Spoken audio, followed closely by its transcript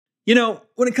You know,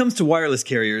 when it comes to wireless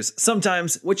carriers,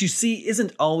 sometimes what you see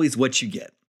isn't always what you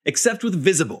get. Except with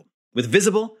Visible. With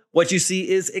Visible, what you see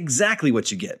is exactly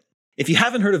what you get. If you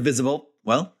haven't heard of Visible,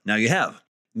 well, now you have.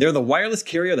 They're the wireless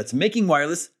carrier that's making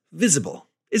wireless visible.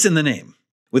 It's in the name.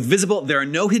 With Visible, there are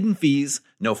no hidden fees,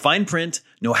 no fine print,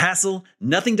 no hassle,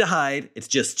 nothing to hide. It's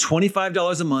just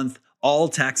 $25 a month, all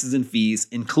taxes and fees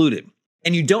included.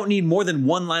 And you don't need more than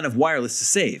one line of wireless to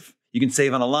save. You can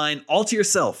save on a line all to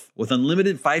yourself with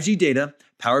unlimited 5G data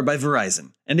powered by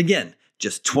Verizon. And again,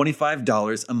 just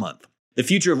 $25 a month. The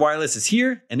future of wireless is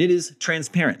here, and it is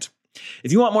transparent.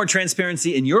 If you want more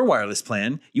transparency in your wireless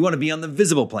plan, you want to be on the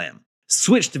Visible plan.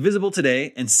 Switch to Visible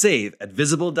today and save at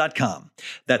Visible.com.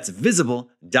 That's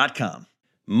Visible.com.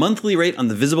 Monthly rate on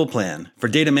the Visible plan. For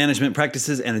data management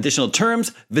practices and additional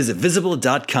terms, visit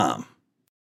Visible.com.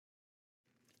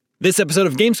 This episode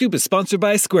of GameScoop is sponsored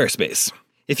by Squarespace.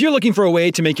 If you're looking for a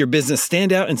way to make your business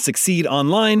stand out and succeed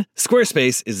online,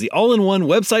 Squarespace is the all-in-one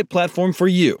website platform for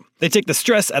you. They take the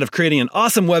stress out of creating an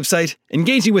awesome website,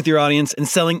 engaging with your audience, and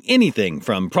selling anything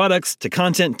from products to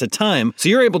content to time, so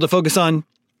you're able to focus on,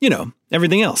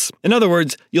 everything else. In other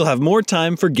words, you'll have more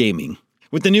time for gaming.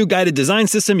 With the new guided design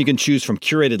system, you can choose from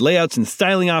curated layouts and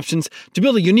styling options to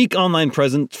build a unique online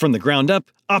presence from the ground up,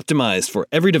 optimized for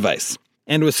every device.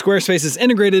 And with Squarespace's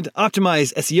integrated,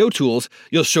 optimized SEO tools,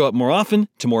 you'll show up more often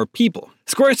to more people.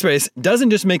 Squarespace doesn't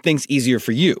just make things easier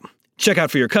for you. Checkout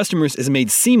for your customers is made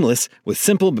seamless with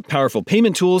simple but powerful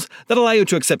payment tools that allow you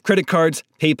to accept credit cards,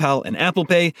 PayPal, and Apple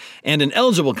Pay, and in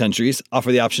eligible countries,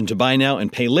 offer the option to buy now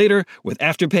and pay later with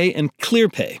Afterpay and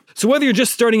ClearPay. So whether you're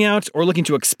just starting out or looking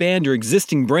to expand your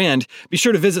existing brand, be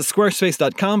sure to visit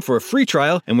squarespace.com for a free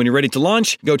trial, and when you're ready to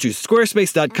launch, go to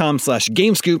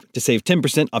squarespace.com/gamescoop to save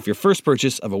 10% off your first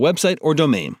purchase of a website or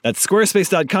domain. That's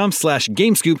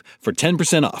squarespace.com/gamescoop for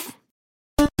 10% off.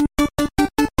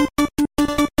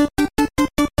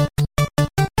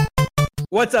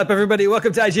 What's up, everybody?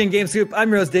 Welcome to IGN Game Scoop.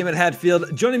 I'm Rose Damon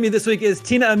Hatfield. Joining me this week is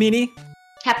Tina Amini.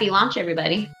 Happy launch,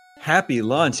 everybody. Happy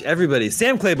launch, everybody.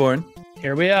 Sam Claiborne.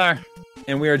 Here we are.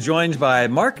 And we are joined by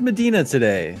Mark Medina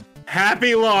today.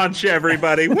 Happy launch,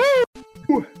 everybody.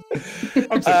 Woo!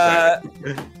 I'm so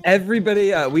excited.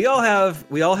 Everybody, we all have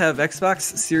Xbox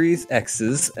Series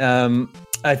X's.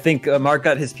 I think Mark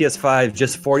got his PS5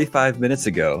 just 45 minutes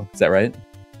ago. Is that right?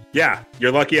 Yeah,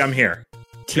 you're lucky I'm here.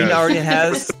 Tina already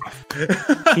has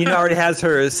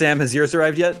hers. Sam, has yours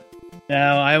arrived yet? No,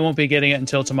 I won't be getting it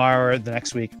until tomorrow or the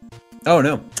next week. Oh,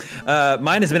 no.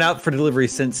 Mine has been out for delivery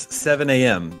since 7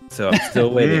 a.m., so I'm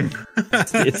still waiting.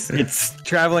 It's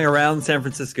traveling around San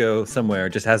Francisco somewhere.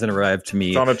 It just hasn't arrived to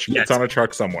me. It's on a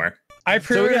truck somewhere. I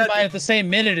pre-ordered mine at the same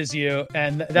minute as you,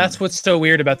 and that's what's so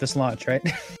weird about this launch, right?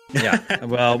 Yeah.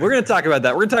 Well, we're going to talk about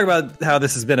that. We're going to talk about how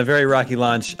this has been a very rocky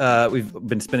launch. We've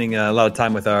been spending a lot of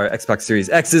time with our Xbox Series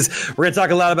X's. We're going to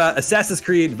talk a lot about Assassin's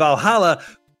Creed Valhalla.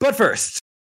 But first,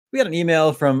 we got an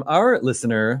email from our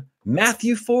listener,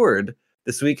 Matthew Ford,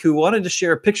 this week, who wanted to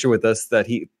share a picture with us that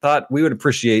he thought we would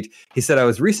appreciate. He said, I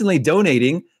was recently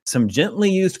donating some gently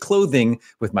used clothing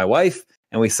with my wife,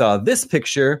 and we saw this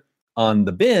picture on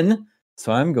the bin.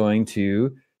 So I'm going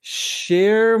to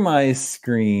share my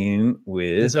screen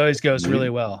with... This always goes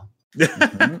really well.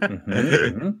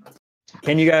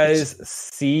 Can you guys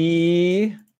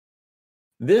see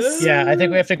this? Yeah, I think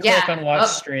we have to click on watch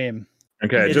stream.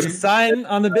 Okay, It's a sign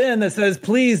on the bin that says,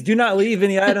 please do not leave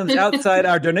any items outside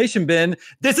our donation bin.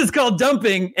 This is called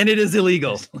dumping, and it is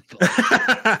illegal.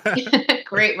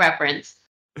 Great reference.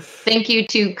 Thank you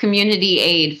to Community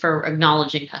Aid for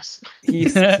acknowledging us.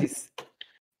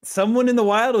 Someone in the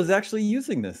wild was actually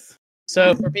using this.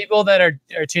 So for people that are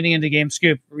tuning into Game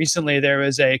Scoop, recently there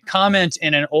was a comment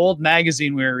in an old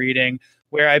magazine we were reading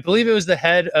where I believe it was the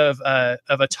head of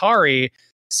Atari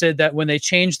said that when they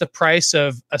changed the price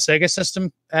of a Sega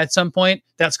system at some point,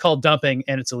 that's called dumping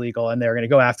and it's illegal, and they're going to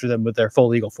go after them with their full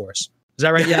legal force. Is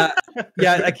that right? Yeah.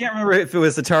 I can't remember if it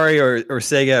was Atari or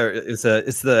Sega.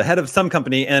 It's the head of some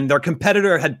company, and their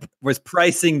competitor was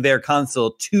pricing their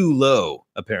console too low,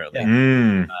 apparently.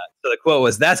 Yeah. So the quote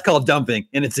was, "That's called dumping,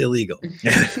 and it's illegal."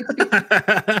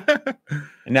 And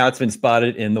now it's been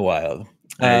spotted in the wild.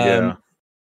 There you go.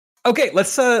 Okay,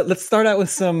 let's start out with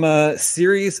some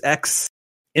Series X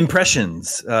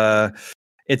impressions.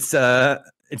 It's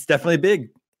definitely big,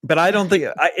 but I don't think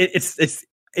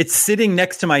it's sitting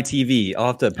next to my TV. I'll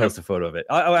have to post a photo of it.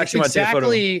 I actually want to take a photo.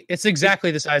 It's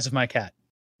exactly the size of my cat.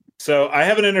 So I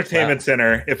have an entertainment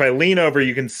center. If I lean over,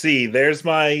 you can see there's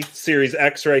my Series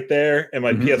X right there and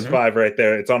my PS5 right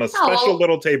there. It's on a special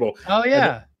little table. Oh,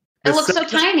 yeah. It looks so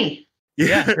tiny.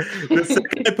 Yeah. The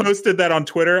second I posted that on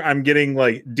Twitter, I'm getting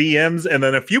like DMs, and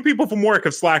then a few people from work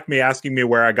have Slacked me asking me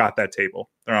where I got that table.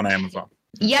 They're on Amazon.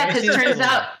 Yeah, because it turns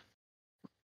out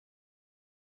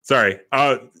Sorry.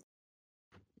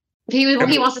 he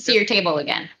wants to see your table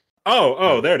again.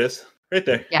 Oh, there it is. Right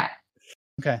there. Yeah.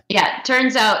 Okay. Yeah, it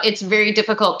turns out it's very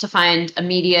difficult to find a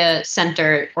media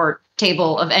center or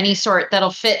table of any sort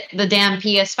that'll fit the damn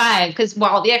PS5, because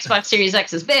while the Xbox Series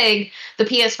X is big, the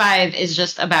PS5 is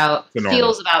just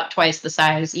feels about twice the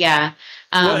size. Yeah.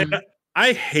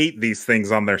 I hate these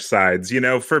things on their sides.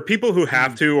 For people who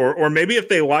have to, or maybe if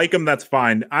they like them, that's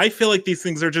fine. I feel like these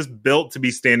things are just built to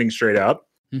be standing straight up.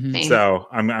 Mm-hmm. So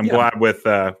I'm glad with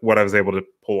what I was able to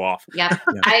pull off. Yeah.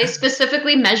 I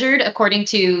specifically measured according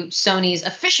to Sony's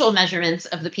official measurements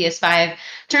of the PS5.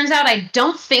 Turns out I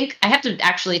don't think I have to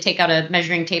actually take out a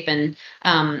measuring tape and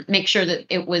make sure that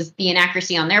it was the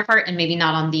inaccuracy on their part and maybe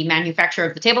not on the manufacturer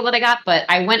of the table that I got. But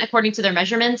I went according to their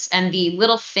measurements, and the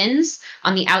little fins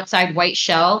on the outside white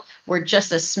shell were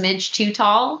just a smidge too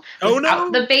tall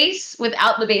without the base.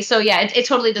 So yeah, it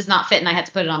totally does not fit, and I had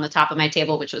to put it on the top of my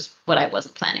table, which was what I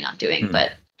wasn't planning on doing,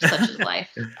 but such is life.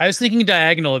 I was thinking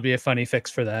diagonal would be a funny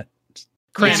fix for that.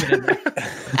 Cram it in there.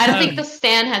 I don't think the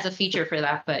stand has a feature for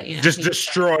that, but just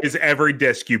destroys every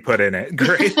disc you put in it.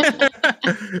 Great.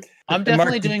 I'm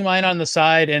definitely doing mine on the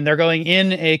side, and they're going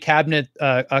in a cabinet,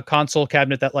 a console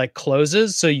cabinet that like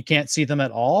closes, so you can't see them at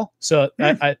all. So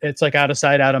it's like out of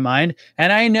sight, out of mind.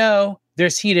 And I know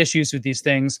there's heat issues with these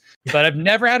things, but I've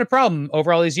never had a problem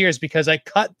over all these years because I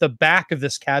cut the back of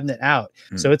this cabinet out,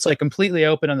 so it's like completely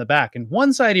open on the back. And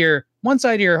one side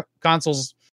of your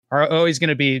consoles are always going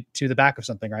to be to the back of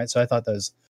something, right? So I thought that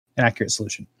was an accurate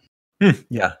solution.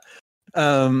 Yeah.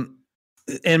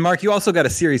 And Mark, you also got a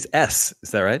Series S,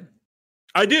 is that right?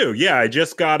 I do. Yeah, I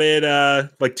just got it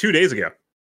like 2 days ago.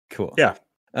 Cool. Yeah.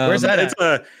 Where's that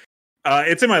at?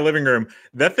 It's in my living room.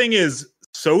 That thing is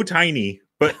so tiny,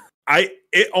 but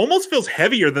it almost feels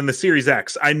heavier than the Series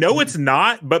X. I know it's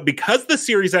not, but because the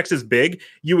Series X is big,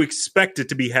 you expect it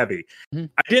to be heavy. I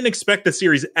didn't expect the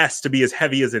Series S to be as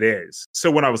heavy as it is.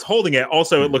 So when I was holding it,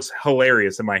 also it looks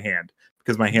hilarious in my hand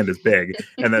because my hand is big,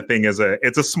 and that thing it's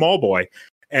a small boy,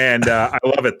 and I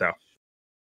love it though.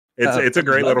 It's a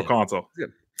great little console.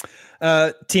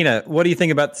 Tina, what do you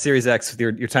think about the Series X with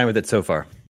your time with it so far?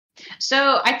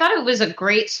 So I thought it was a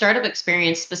great startup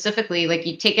experience. Specifically, like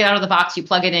you take it out of the box, you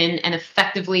plug it in, and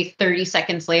effectively 30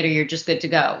 seconds later, you're just good to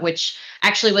go, which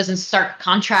actually was in stark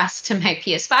contrast to my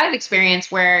PS5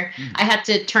 experience, where I had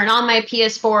to turn on my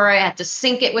PS4. I had to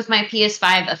sync it with my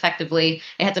PS5 effectively.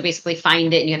 I had to basically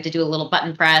find it, and you have to do a little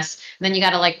button press. And then you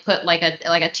got to like put like a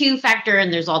 2-factor,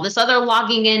 and there's all this other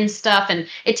logging in stuff, and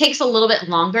it takes a little bit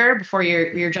longer before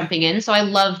you're jumping in. So I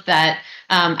love that.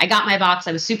 I got my box.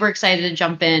 I was super excited to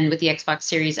jump in with the Xbox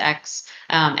Series X,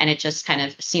 and it just kind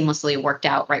of seamlessly worked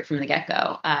out right from the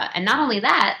get-go. And not only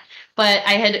that, but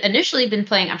I had initially been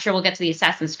playing, I'm sure we'll get to the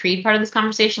Assassin's Creed part of this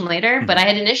conversation later, but I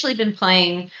had initially been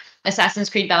playing Assassin's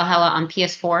Creed Valhalla on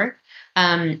PS4,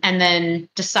 and then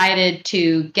decided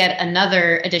to get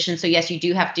another edition. So yes, you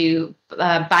do have to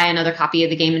buy another copy of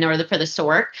the game in order for this to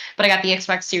work. But I got the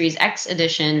Xbox Series X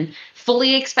edition,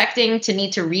 fully expecting to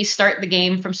need to restart the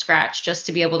game from scratch just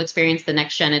to be able to experience the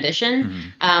next gen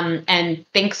edition. And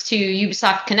thanks to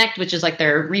Ubisoft Connect, which is like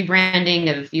their rebranding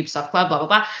of Ubisoft Club, blah, blah,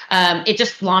 blah, it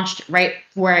just launched right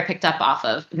where I picked up off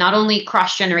of. Not only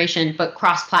cross-generation, but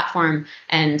cross-platform.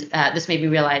 And this made me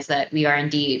realize that we are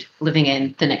indeed living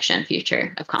in the next gen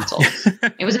future of consoles.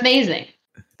 It was amazing.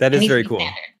 That is very cool.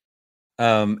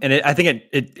 And I think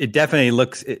it definitely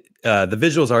looks, the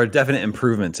visuals are a definite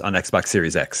improvement on Xbox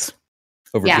Series X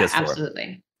over PS4.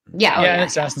 Absolutely. Yeah. And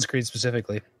Assassin's Creed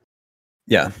specifically.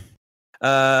 Yeah.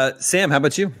 Sam, how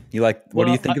about you? What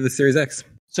do you think of the Series X?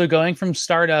 So going from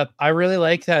startup, I really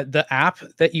like that the app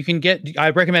that you can get, I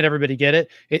recommend everybody get it.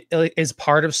 It is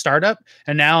part of startup.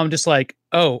 And now I'm just like,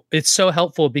 oh, it's so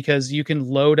helpful because you can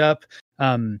load up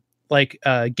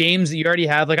games that you already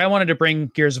have. Like I wanted to bring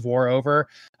Gears of War over.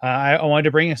 I wanted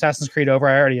to bring Assassin's Creed over.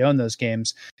 I already own those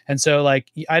games. And so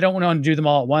like, I don't want to do them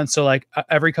all at once. So like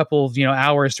every couple of,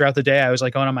 hours throughout the day, I was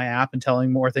like going on my app and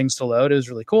telling more things to load. It was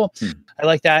really cool. I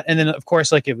like that. And then of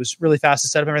course, like it was really fast to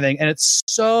set up everything. And it's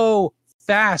so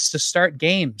fast to start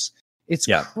games. It's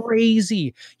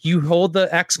crazy. You hold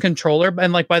the X controller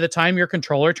and like by the time your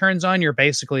controller turns on, you're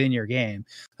basically in your game.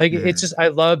 Like it's just,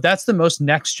 that's the most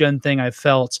next gen thing I've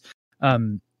felt.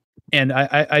 And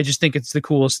I just think it's the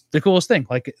coolest thing.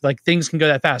 Like things can go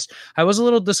that fast. I was a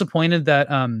little disappointed that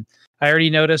I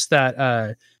already noticed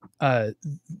that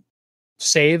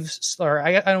saves, or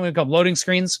I don't want to call them loading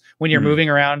screens when you're moving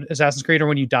around Assassin's Creed, or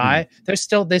when you die. They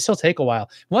still take a while.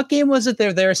 What game was it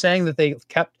they're saying that they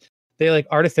like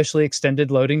artificially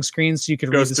extended loading screens so you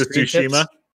could Ghost read the screen of Tsushima.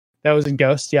 tips? That was in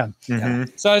Ghost, yeah.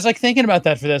 So I was like thinking about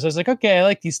that for this. I was like, okay, I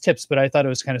like these tips, but I thought it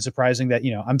was kind of surprising that,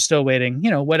 I'm still waiting,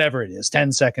 whatever it is,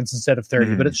 10 seconds instead of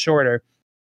 30, but it's shorter.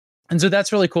 And so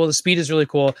that's really cool. The speed is really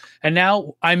cool. And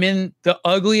now I'm in the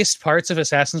ugliest parts of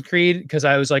Assassin's Creed because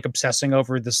I was like obsessing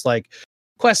over this like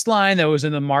quest line that was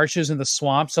in the marshes and the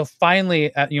swamp. So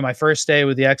finally, at my first day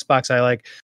with the Xbox, I like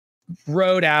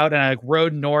rode out and I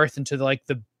rode north into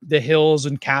the hills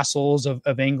and castles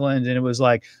of England, and it was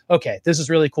like, okay, this is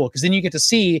really cool because then you get to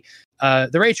see the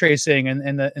ray tracing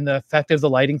and the effect of the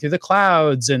lighting through the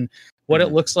clouds and what it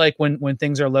looks like when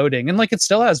things are loading, and like it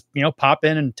still has pop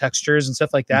in and textures and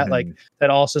stuff like that, like that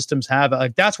all systems have.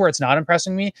 Like that's where it's not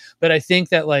impressing me, but I think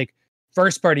that like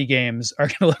first party games are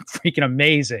going to look freaking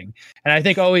amazing, and I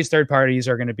think always third parties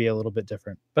are going to be a little bit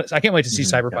different. But I can't wait to see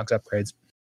Cyberpunk's upgrades.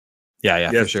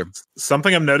 Yeah, for sure.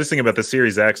 Something I'm noticing about the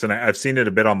Series X, and I've seen it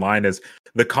a bit online, is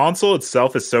the console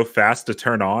itself is so fast to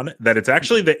turn on that it's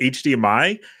actually the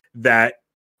HDMI that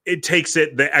it takes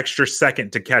it the extra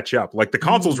second to catch up. Like the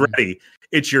console's ready.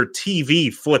 It's your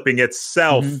TV flipping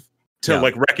itself to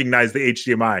like recognize the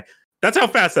HDMI. That's how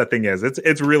fast that thing is.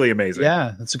 It's really amazing.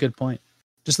 Yeah, that's a good point.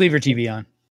 Just leave your TV on.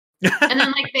 And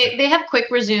then like they have quick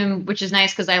resume, which is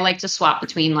nice because I like to swap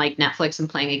between like Netflix and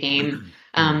playing a game.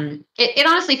 It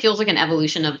honestly feels like an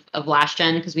evolution of last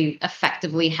gen because we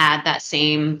effectively had that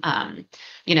same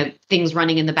things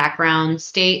running in the background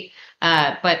state.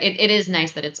 But it is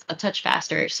nice that it's a touch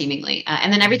faster, seemingly.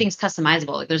 And then everything's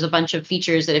customizable. Like there's a bunch of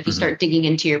features that if you start digging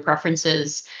into your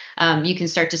preferences, you can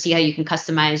start to see how you can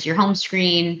customize your home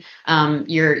screen,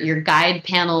 your guide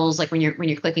panels, like when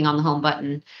you're clicking on the home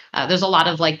button. There's a lot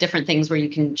of like different things where you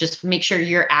can just make sure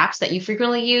your apps that you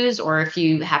frequently use, or if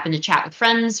you happen to chat with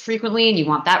friends frequently and you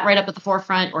want that right up at the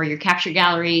forefront, or your capture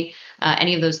gallery,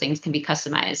 any of those things can be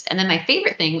customized. And then my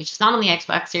favorite thing, which is not on the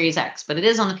Xbox Series X, but it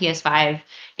is on the PS5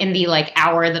 in the like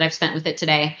hour that I've spent with it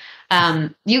today,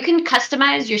 you can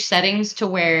customize your settings to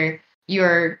where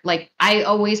you're like, I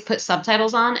always put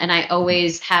subtitles on and I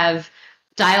always have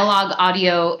dialogue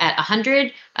audio at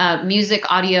 100, music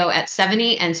audio at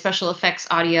 70, and special effects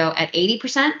audio at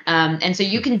 80%. And so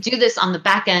you can do this on the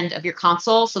back end of your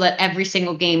console so that every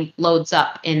single game loads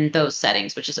up in those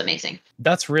settings, which is amazing.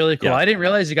 That's really cool. Yeah. I didn't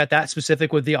realize you got that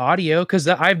specific with the audio because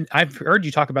I've heard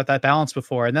you talk about that balance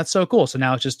before, and that's so cool. So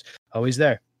now it's just always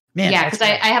there. Man, yeah, because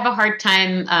I have a hard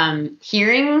time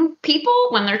hearing people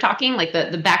when they're talking. Like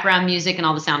the background music and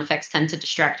all the sound effects tend to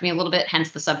distract me a little bit,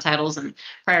 hence the subtitles and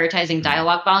prioritizing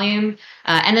dialogue volume.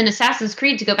 And then Assassin's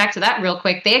Creed, to go back to that real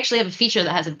quick, they actually have a feature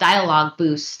that has a dialogue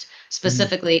boost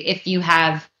specifically if you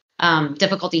have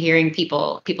difficulty hearing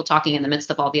people talking in the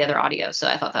midst of all the other audio. So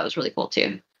I thought that was really cool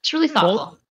too. It's really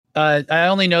thoughtful. I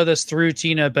only know this through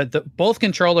Tina, but both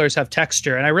controllers have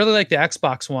texture, and I really like the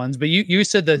Xbox ones. But you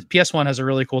said the PS1 has a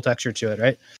really cool texture to it,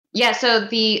 right? Yeah. So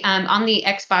the on the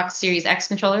Xbox Series X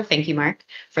controller, thank you, Mark,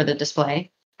 for the display.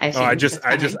 I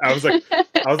was like,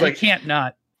 I can't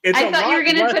not. I thought you were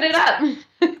going to put it up.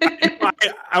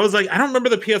 I was like, I don't remember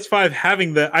the PS5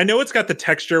 having I know it's got the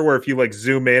texture where if you like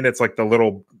zoom in, it's like the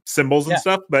little symbols and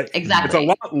stuff, but it's a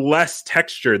lot less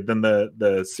textured than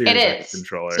the Series X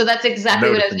controller. So that's exactly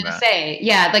what I was going to say.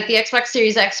 Yeah, like the Xbox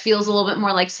Series X feels a little bit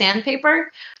more like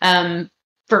sandpaper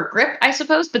for grip, I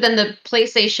suppose. But then the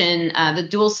PlayStation, the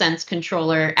DualSense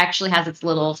controller actually has its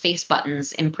little face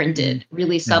buttons imprinted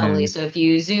really subtly. So if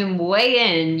you zoom way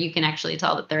in, you can actually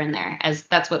tell that they're in there, as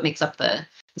that's what makes up the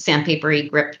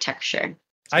sandpapery grip texture.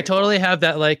 I totally have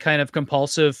that like kind of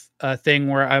compulsive thing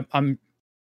where I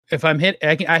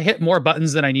hit more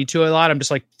buttons than I need to a lot. I'm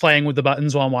just like playing with the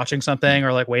buttons while I'm watching something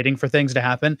or like waiting for things to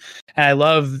happen. And I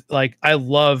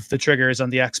love the triggers on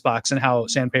the Xbox and how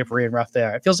sandpapery and rough they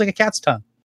are. It feels like a cat's tongue.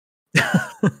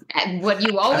 What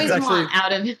you always want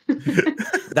out of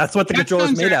that's what the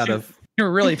controller's made out of.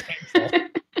 You're really painful.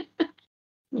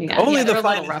 Only the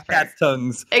finest cat's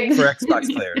tongues for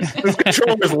Xbox players. This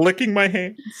controller is licking my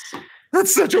hands.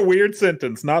 That's such a weird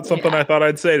sentence. Not something I thought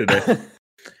I'd say today.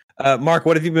 Mark,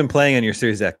 what have you been playing on your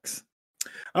Series X?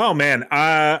 Oh man,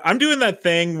 I'm doing that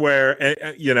thing where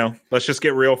let's just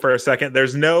get real for a second.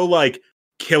 There's no like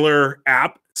killer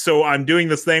app, so I'm doing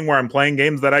this thing where I'm playing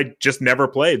games that I just never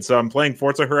played. So I'm playing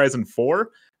Forza Horizon 4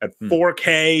 at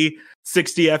 4K,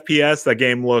 60 FPS. That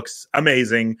game looks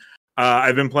amazing.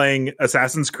 I've been playing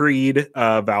Assassin's Creed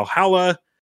Valhalla.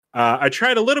 I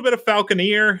tried a little bit of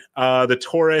Falconeer, The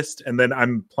Tourist, and then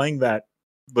I'm playing that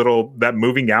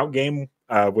moving out game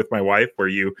with my wife where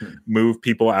you move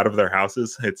people out of their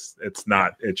houses. It's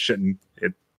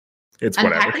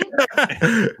whatever.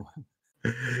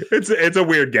 It's a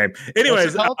weird game.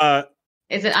 Anyways,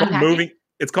 is it unpacking?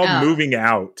 It's called Moving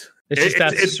Out.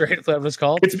 It's straight what it's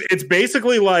called. It's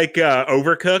basically like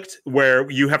Overcooked, where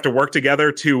you have to work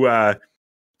together to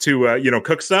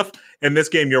cook stuff. In this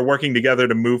game, you're working together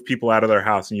to move people out of their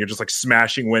house, and you're just like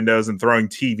smashing windows and throwing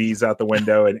TVs out the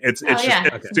window, and it's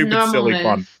stupid, silly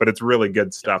fun, but it's really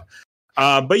good stuff.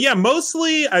 But yeah,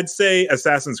 mostly I'd say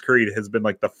Assassin's Creed has been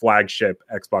like the flagship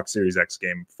Xbox Series X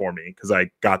game for me because I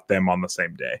got them on the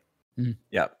same day.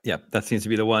 Yeah, that seems to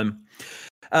be the one.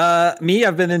 Me,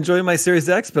 I've been enjoying my Series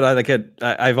X, but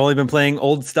I've only been playing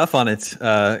old stuff on it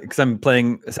because I'm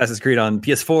playing Assassin's Creed on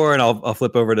PS4, and I'll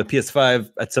flip over to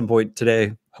PS5 at some point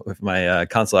today if my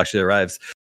console actually arrives.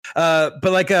 But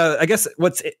I guess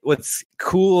what's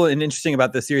cool and interesting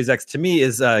about the Series X to me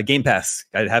is Game Pass.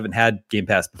 I haven't had Game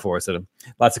Pass before, so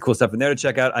lots of cool stuff in there to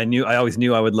check out. I always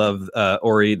knew I would love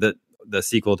Ori, the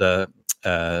sequel to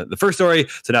the first Ori,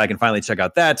 so now I can finally check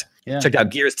out that. Checked out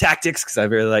Gears Tactics because I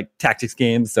really like tactics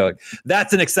games, so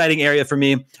that's an exciting area for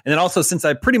me. And then also, since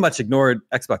I pretty much ignored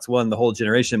Xbox One the whole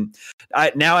generation,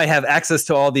 now I have access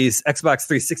to all these Xbox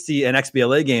 360 and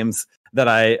XBLA games that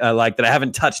I like that I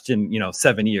haven't touched in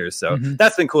 7 years. So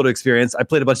that's been cool to experience. I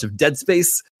played a bunch of Dead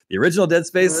Space, the original Dead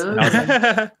Space. And I was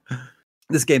like,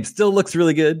 this game still looks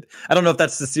really good. I don't know if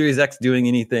that's the Series X doing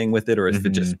anything with it or if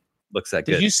it just looks that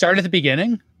good. Did you start at the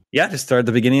beginning? Yeah, just started at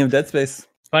the beginning of Dead Space.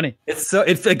 Funny.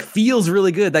 It feels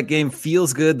really good. That game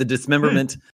feels good. The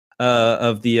dismemberment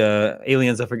of the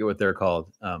aliens, I forget what they're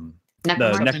called.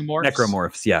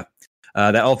 Necromorphs. Yeah.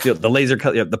 That all feel the laser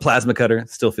cut, the plasma cutter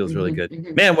still feels really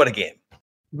good. Man, what a game!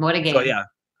 What a game! So yeah,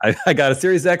 I got a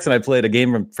Series X and I played a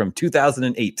game from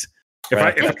 2008. If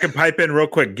I could pipe in real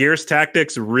quick, Gears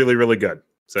Tactics really, really good.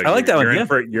 So I like that one.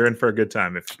 You're in for a good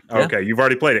time. Okay, you've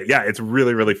already played it. Yeah, it's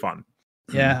really, really fun.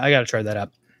 Yeah, I got to try that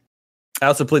out. I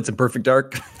also played some Perfect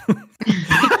Dark.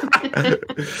 I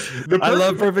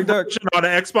love Perfect Dark on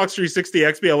an Xbox 360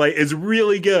 XBLA is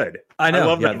really good. I know. I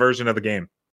love that version of the game.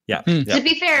 Yeah. To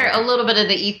be fair, a little bit of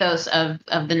the ethos of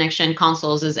the next gen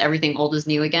consoles is everything old is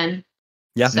new again.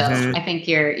 Yeah. So I think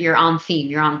you're on theme.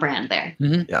 You're on brand there.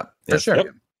 Yeah, for sure.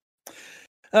 Yep.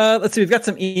 Let's see. We've got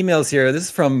some emails here. This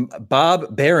is from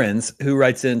Bob Behrens, who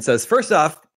writes in and says, first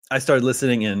off, I started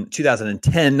listening in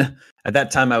 2010. At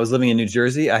that time, I was living in New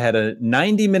Jersey. I had a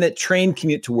 90-minute train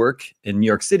commute to work in New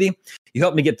York City. You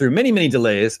helped me get through many, many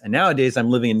delays. And nowadays, I'm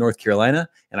living in North Carolina,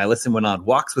 and I listen when on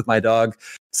walks with my dog.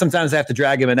 Sometimes I have to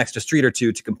drag him an extra street or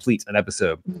two to complete an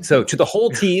episode. So to the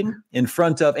whole team in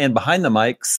front of and behind the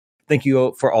mics, thank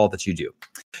you for all that you do.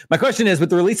 My question is, with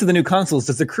the release of the new consoles,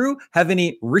 does the crew have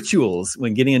any rituals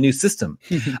when getting a new system?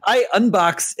 I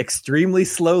unbox extremely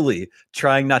slowly,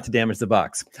 trying not to damage the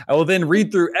box. I will then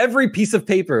read through every piece of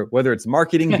paper, whether it's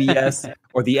marketing BS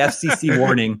or the FCC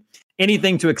warning,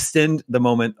 anything to extend the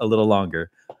moment a little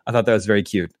longer. I thought that was very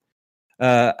cute.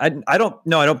 I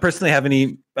don't personally have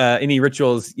any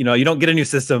rituals. You don't get a new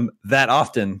system that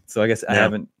often, so I guess I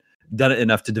haven't done it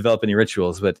enough to develop any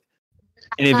rituals. But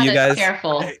any of you guys?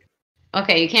 Careful.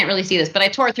 Okay, you can't really see this, but I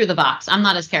tore through the box. I'm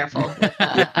not as careful with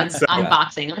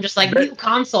unboxing. I'm just like, new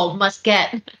console must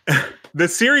get. The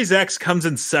Series X comes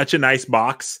in such a nice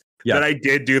box that I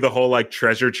did do the whole like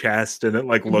treasure chest, and it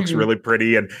like looks really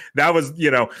pretty. And that was,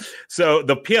 so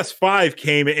the PS5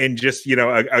 came in just,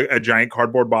 a giant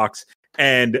cardboard box.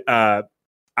 And I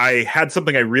had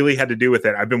something I really had to do with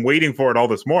it. I've been waiting for it all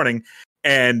this morning.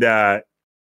 And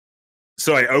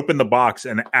so I opened the box,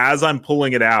 and as I'm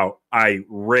pulling it out, I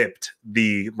ripped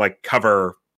the like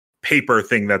cover paper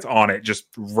thing that's on it just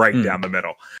right down the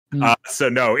middle. So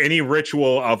no, any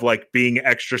ritual of like being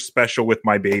extra special with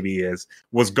my baby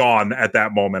was gone at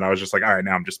that moment. I was just like, all right,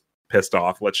 now I'm just pissed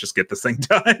off. Let's just get this thing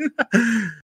done.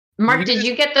 Mark, did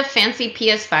you get the fancy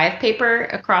PS5 paper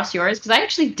across yours? Because I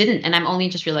actually didn't, and I'm only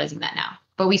just realizing that now.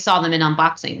 But we saw them in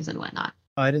unboxings and whatnot.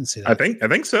 Oh, I didn't see that. I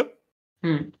think so.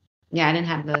 Yeah, I didn't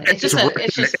have the.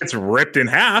 It's ripped in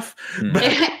half.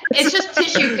 It's just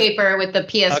tissue paper with the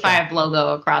PS5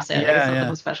 logo across it. Yeah, it's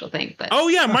not a special thing. But oh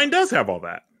yeah, mine does have all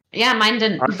that. Yeah, mine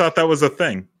didn't. I thought that was a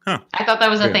thing. Huh? I thought that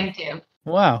was a thing too.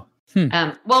 Wow.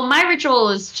 Well, my ritual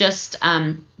is just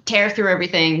tear through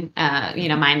everything,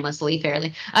 mindlessly,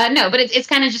 fairly. No, but it's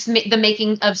kind of just the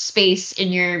making of space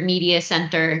in your media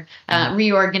center,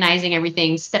 reorganizing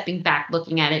everything, stepping back,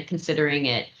 looking at it, considering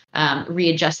it.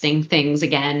 readjusting things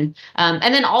again.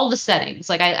 And then all the settings,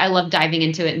 like I love diving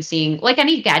into it and seeing, like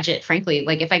any gadget, frankly,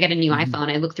 like if I get a new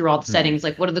iPhone, I look through all the settings,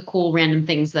 like what are the cool random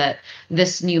things that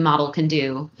this new model can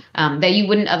do that you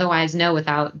wouldn't otherwise know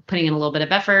without putting in a little bit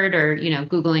of effort or,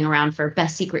 Googling around for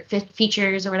best secret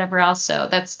features or whatever else. So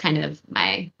that's kind of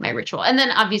my ritual. And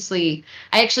then obviously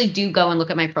I actually do go and look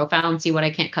at my profile and see what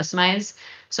I can't customize.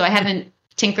 So I haven't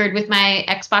tinkered with my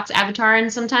Xbox avatar in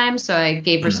some time. So I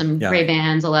gave her some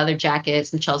Ray-Bans, a leather jacket,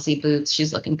 some Chelsea boots.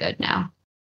 She's looking good now.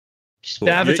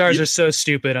 The avatars are so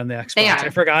stupid on the Xbox. I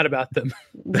forgot about them.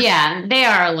 Yeah, they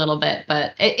are a little bit,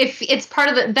 but if it's part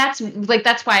of that's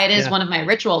why it is one of my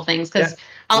ritual things, because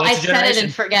I set it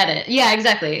and forget it. Yeah,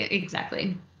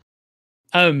 exactly.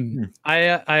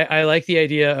 I like the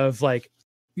idea of like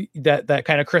that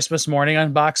kind of Christmas morning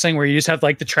unboxing where you just have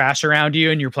like the trash around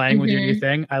you and you're playing with your new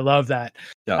thing. I love that.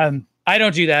 Yeah. I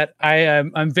don't do that.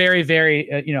 I'm very,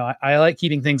 very, I like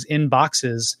keeping things in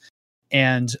boxes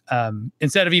and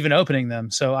instead of even opening them.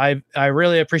 So I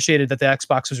really appreciated that the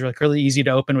Xbox was really easy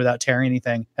to open without tearing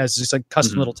anything, as just like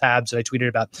custom little tabs that I tweeted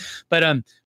about. But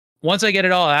once I get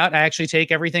it all out, I actually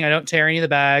take everything. I don't tear any of the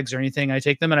bags or anything. I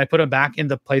take them and I put them back in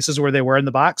the places where they were in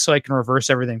the box so I can reverse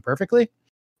everything perfectly.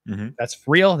 That's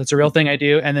real. That's a real thing I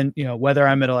do. And then, whether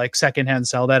I'm going to like secondhand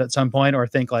sell that at some point or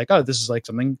think like, oh, this is like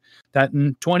something that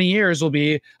in 20 years will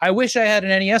be, I wish I had an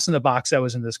NES in the box that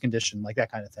was in this condition, like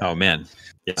that kind of thing. Oh man.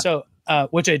 Yeah. So,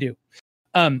 which I do.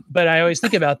 But I always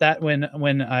think about that when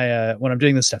I'm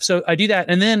doing this stuff. So I do that.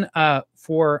 And then,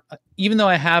 even though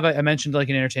I mentioned like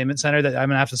an entertainment center that I'm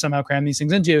gonna have to somehow cram these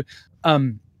things into, I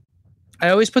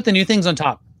always put the new things on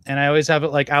top. And I always have it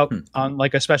like out on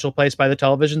like a special place by the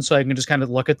television so I can just kind of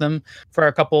look at them for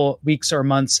a couple weeks or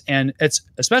months. And it's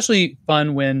especially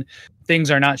fun when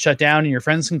things are not shut down and your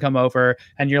friends can come over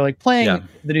and you're like playing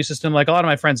the new system. Like a lot of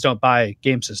my friends don't buy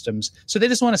game systems, so they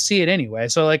just want to see it anyway.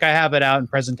 So like I have it out in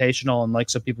presentational and like,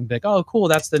 so people can be like, oh, cool,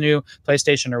 that's the new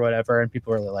PlayStation or whatever. And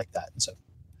people really like that. And so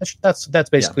that's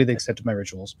basically the extent of my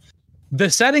rituals. The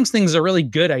settings thing is a really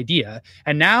good idea.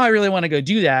 And now I really want to go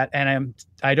do that. And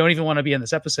I don't even want to be in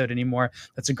this episode anymore.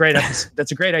 That's a great episode.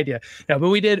 That's a great idea. No, but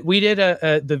we did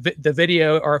the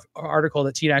video or article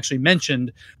that Tina actually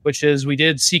mentioned, which is we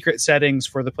did secret settings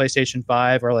for the PlayStation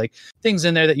 5 or like things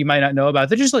in there that you might not know about.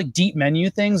 They're just like deep menu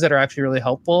things that are actually really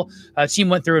helpful. Team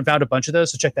went through and found a bunch of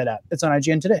those. So check that out. It's on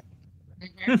IGN today.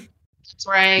 That's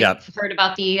where I heard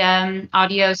about the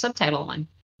audio subtitle one.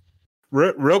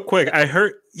 Real quick, I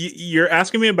heard you're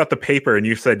asking me about the paper, and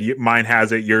you said mine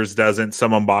has it, yours doesn't.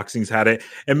 Some unboxings had it.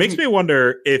 It makes me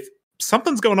wonder if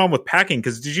something's going on with packing.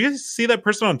 Because did you see that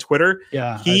person on Twitter?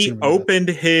 Yeah, he opened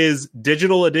his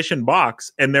digital edition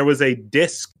box, and there was a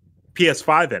disc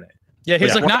PS5 in it. Yeah,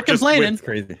 he's like not complaining.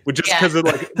 Crazy. Just because of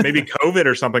like maybe COVID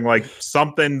or something, like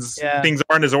things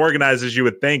aren't as organized as you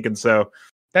would think, and so.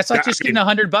 That's like just getting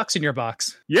 $100 in your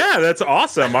box. Yeah, that's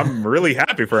awesome. I'm really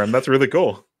happy for him. That's really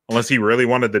cool. Unless he really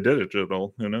wanted the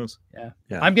digital, who knows?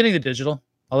 Yeah. I'm getting the digital.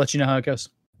 I'll let you know how it goes.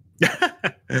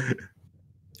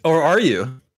 Or are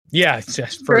you? Yeah, it's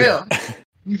just for real.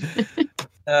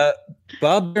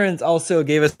 Bob Burns also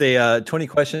gave us a 20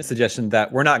 question suggestion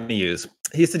that we're not going to use.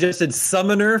 He suggested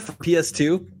Summoner for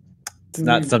PS2. It's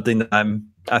not something that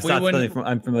I'm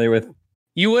familiar with.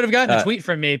 You would have gotten a tweet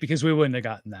from me because we wouldn't have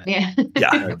gotten that. Yeah.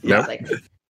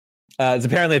 It's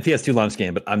apparently a PS2 launch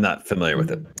game, but I'm not familiar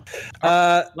with it.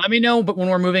 Let me know, but when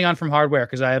we're moving on from hardware,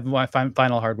 because I have my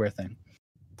final hardware thing.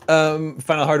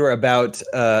 Final hardware about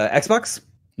Xbox?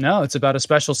 No, it's about a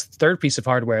special third piece of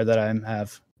hardware that I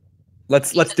have.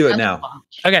 Let's do it now.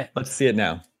 Okay, let's see it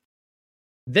now.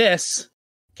 This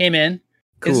came in.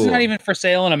 Cool. It's not even for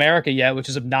sale in America yet, which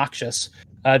is obnoxious.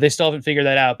 They still haven't figured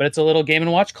that out, but it's a little Game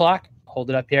 & Watch clock. Hold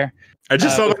it up here. I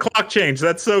just saw the clock change.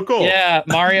 That's so cool. Yeah,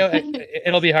 Mario,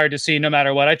 it'll be hard to see no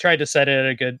matter what. I tried to set it at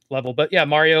a good level, but yeah,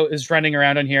 Mario is running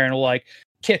around on here and will like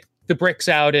kick the bricks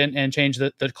out and change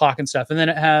the clock and stuff. And then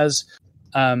it has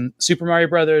Super Mario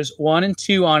Brothers 1 and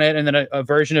 2 on it, and then a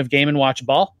version of Game & Watch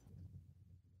Ball.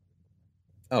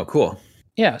 Oh, cool.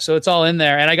 Yeah, so it's all in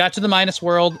there. And I got to the Minus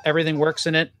World. Everything works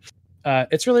in it.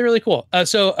 It's really, really cool.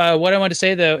 So what I want to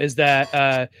say, though, is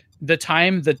that the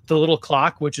time, the little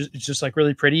clock, which is just like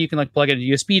really pretty, you can like plug it into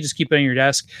USB, just keep it on your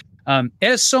desk. It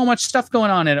has so much stuff going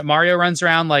on in it. Mario runs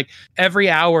around like every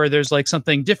hour. There's like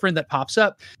something different that pops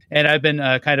up. And I've been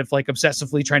kind of like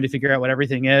obsessively trying to figure out what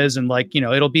everything is. And like,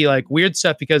 it'll be like weird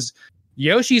stuff because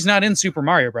Yoshi's not in Super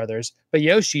Mario Brothers, but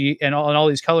Yoshi and all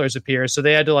these colors appear. So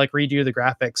they had to like redo the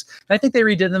graphics. And I think they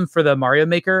redid them for the Mario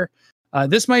Maker.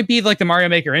 This might be like the Mario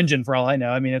Maker engine for all I know.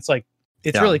 I mean, it's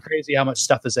really crazy how much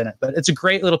stuff is in it, but it's a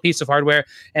great little piece of hardware,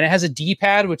 and it has a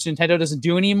D-pad, which Nintendo doesn't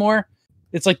do anymore.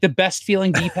 It's like the best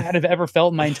feeling D-pad I've ever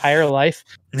felt in my entire life.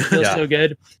 It feels so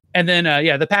good. And then,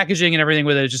 the packaging and everything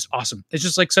with it is just awesome. It's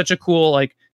just like such a cool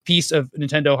like piece of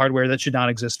Nintendo hardware that should not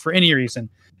exist for any reason.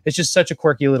 It's just such a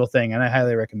quirky little thing, and I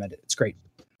highly recommend it. It's great.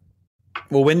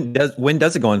 Well, when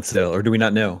does it go on sale, or do we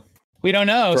not know? We don't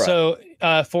know. So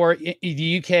for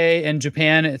the UK and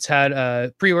Japan, it's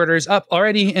had pre-orders up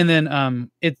already, and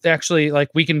then it's actually like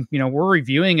we can, we're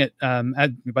reviewing it. By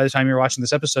the time you're watching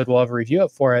this episode, we'll have a review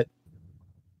up for it.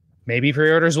 Maybe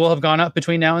pre-orders will have gone up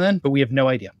between now and then, but we have no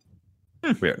idea.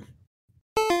 Weird.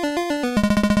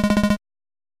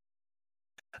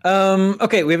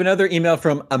 Okay, we have another email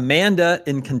from Amanda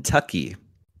in Kentucky.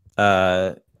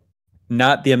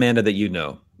 Not the Amanda that you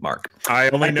know, Mark. I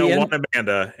only know one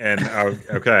Amanda, and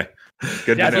okay.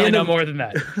 Good to know. I know more than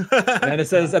that. And it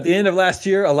says, at the end of last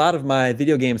year, a lot of my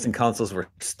video games and consoles were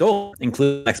stolen,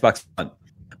 including Xbox One.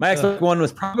 My Xbox One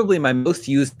was probably my most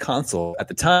used console at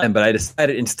the time, but I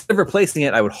decided instead of replacing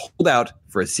it, I would hold out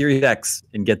for a Series X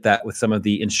and get that with some of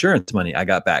the insurance money I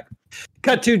got back.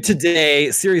 Cut to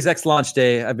today, Series X launch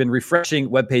day. I've been refreshing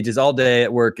web pages all day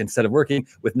at work instead of working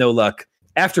with no luck.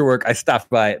 After work, I stopped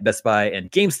by Best Buy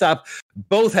and GameStop.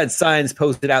 Both had signs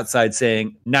posted outside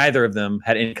saying neither of them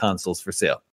had any consoles for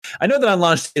sale. I know that on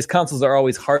launch days, consoles are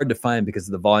always hard to find because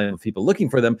of the volume of people looking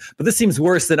for them, but this seems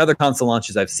worse than other console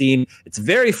launches I've seen. It's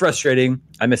very frustrating.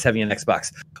 I miss having an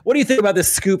Xbox. What do you think about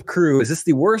this Scoop crew? Is this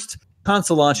the worst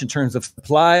console launch in terms of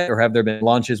supply, or have there been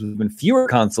launches with even fewer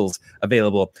consoles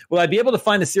available? Will I be able to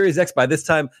find a Series X by this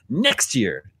time next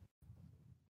year?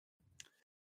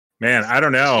 Man, I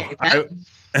don't know.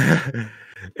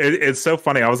 It's so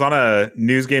funny. I was on a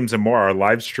News Games and More, our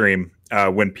live stream,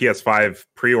 when PS5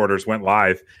 pre-orders went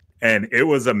live, and it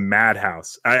was a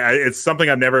madhouse. It's something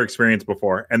I've never experienced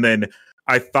before. And then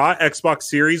I thought Xbox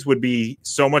Series would be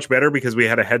so much better because we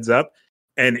had a heads up,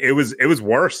 and it was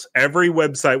worse. Every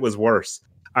website was worse.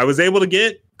 I was able to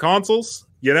get consoles,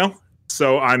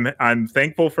 so I'm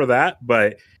thankful for that,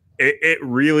 but it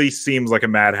really seems like a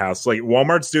madhouse. Like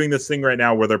Walmart's doing this thing right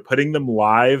now where they're putting them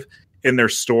live in their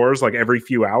stores like every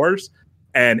few hours.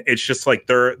 And it's just like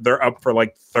they're up for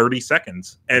like 30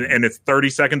 seconds. And it's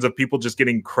 30 seconds of people just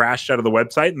getting crashed out of the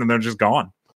website, and then they're just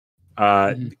gone.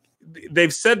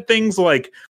 They've said things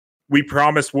like, we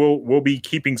promise we'll be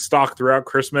keeping stock throughout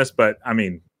Christmas. But I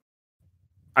mean,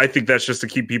 I think that's just to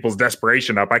keep people's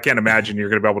desperation up. I can't imagine you're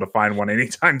going to be able to find one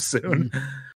anytime soon.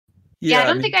 Yeah, I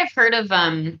don't think I've heard of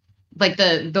like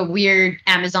the weird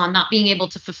Amazon not being able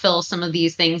to fulfill some of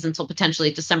these things until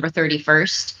potentially December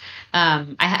 31st.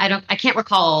 I can't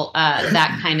recall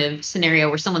that kind of scenario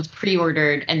where someone's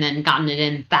pre-ordered and then gotten it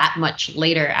in that much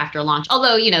later after launch.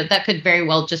 Although, that could very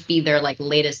well just be their like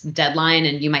latest deadline,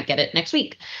 and you might get it next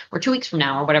week or 2 weeks from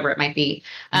now or whatever it might be.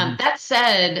 That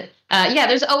said,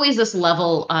 there's always this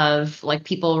level of like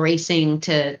people racing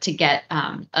to get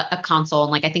a console.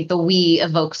 And like, I think the Wii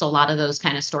evokes a lot of those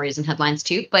kind of stories and headlines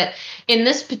too. But in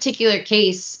this particular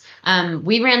case,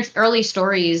 we ran early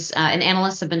stories, and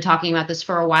analysts have been talking about this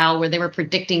for a while, where they were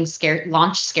predicting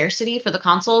launch scarcity for the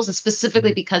consoles, and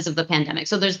specifically because of the pandemic.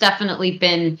 So there's definitely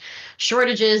been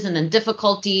shortages and then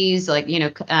difficulties, like,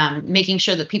 making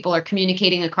sure that people are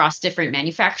communicating across different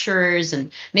manufacturers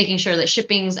and making sure that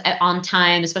shipping's on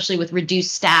time, especially with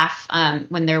reduced staff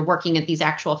when they're working at these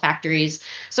actual factories.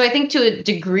 So I think to a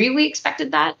degree we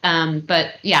expected that.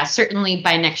 But yeah, certainly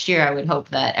by next year, I would hope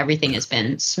that everything has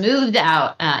been smoothed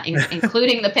out,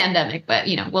 including the pandemic, but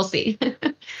we'll see.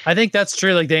 I think that's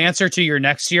true. Like the answer to your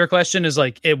next year question is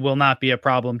like, it will not be a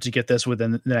problem to get this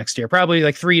within the next year. Probably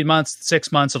like 3 months,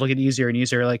 6 months, it'll get easier and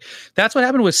easier. Like that's what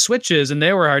happened with Switches, and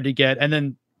they were hard to get. And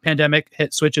then pandemic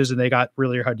hit Switches and they got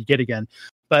really hard to get again.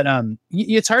 But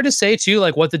it's hard to say too,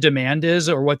 like what the demand is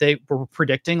or what they were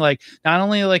predicting. Like not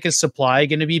only like is supply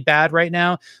going to be bad right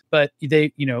now, but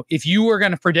they, if you were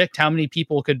going to predict how many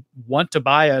people could want to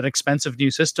buy an expensive new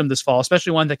system this fall,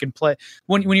 especially one that can play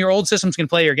when your old systems can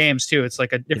play your games too, it's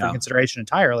like a different consideration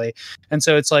entirely. And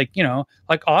so it's like,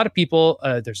 like a lot of people,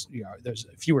 there's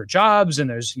fewer jobs and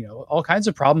there's, all kinds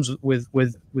of problems with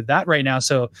that right now.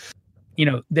 So,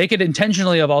 they could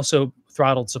intentionally have also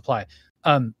throttled supply.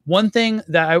 One thing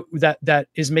that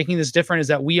is making this different is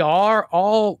that we are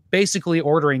all basically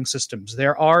ordering systems.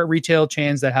 There are retail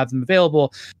chains that have them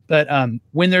available, but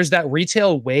when there's that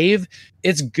retail wave,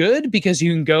 it's good because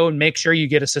you can go and make sure you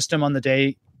get a system on the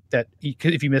day that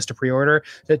if you missed a pre-order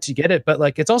to get it. But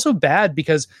like, it's also bad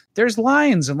because there's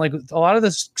lines, and like a lot of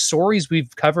the stories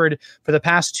we've covered for the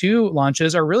past 2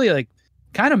 launches are really like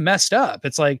kind of messed up.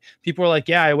 It's like people were like,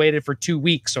 yeah, I waited for 2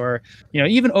 weeks, or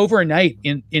even overnight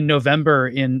in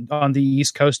November on the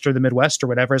East Coast or the Midwest or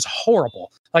whatever is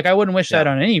horrible. Like I wouldn't wish that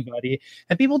on anybody.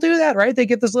 And people do that, right? They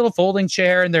get this little folding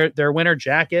chair and their winter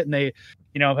jacket, and they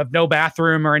have no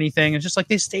bathroom or anything. It's just like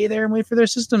they stay there and wait for their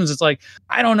systems. It's like,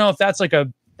 I don't know if that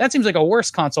seems like a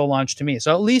worse console launch to me.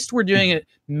 So at least we're doing it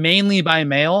mainly by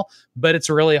mail, but it's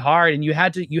really hard. And you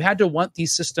had to want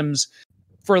these systems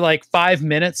for like 5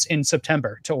 minutes in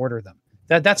September to order them.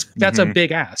 That's a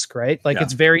big ask, right? Like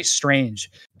it's very strange.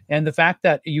 And the fact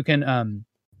that you can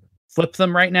flip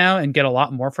them right now and get a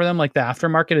lot more for them, like the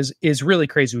aftermarket is really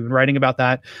crazy. We've been writing about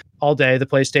that all day. The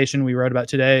PlayStation we wrote about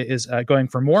today is going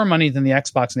for more money than the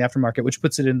Xbox in the aftermarket, which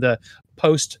puts it in the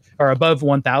post or above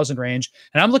 1,000 range.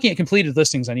 And I'm looking at completed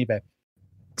listings on eBay.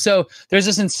 So there's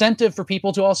this incentive for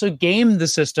people to also game the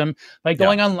system by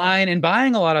going online and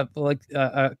buying a lot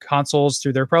of consoles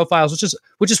through their profiles,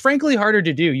 which is frankly harder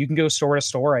to do. You can go store to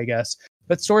store, I guess,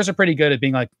 but stores are pretty good at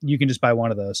being like, you can just buy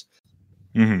one of those.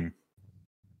 Mm-hmm.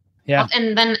 Yeah. Well,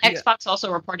 and then Xbox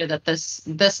also reported that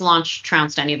this launch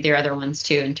trounced any of their other ones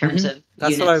too in terms of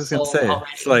that's what I was going to say.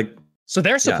 It's like, so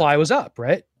their supply was up,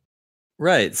 right?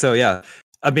 Right. So yeah,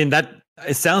 I mean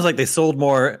it sounds like they sold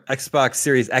more Xbox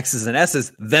Series X's and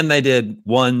S's than they did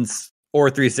ones or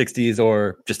 360s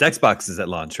or just Xboxes at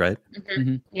launch, right? Mm-hmm.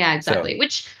 Mm-hmm. Yeah, exactly. So,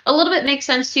 which a little bit makes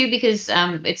sense too, because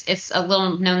it's a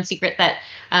little known secret that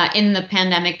in the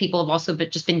pandemic, people have also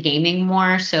just been gaming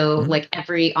more. So like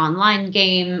every online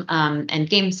game and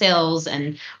game sales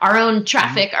and our own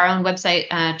traffic, our own website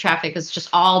traffic has just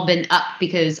all been up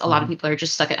because a lot of people are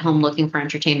just stuck at home looking for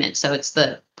entertainment. So it's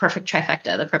the perfect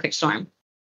trifecta, the perfect storm.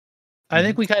 I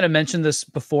think we kind of mentioned this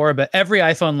before, but every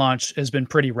iPhone launch has been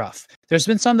pretty rough. There's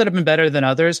been some that have been better than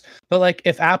others, but like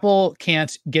if Apple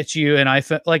can't get you an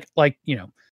iPhone, like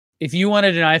if you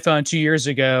wanted an iPhone 2 years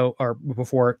ago or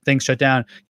before things shut down,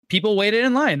 people waited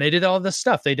in line. They did all this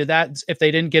stuff. They did that. If they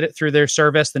didn't get it through their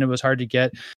service, then it was hard to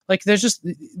get. Like there's just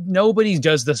nobody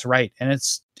does this right, and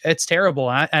it's terrible.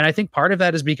 And I think part of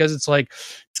that is because it's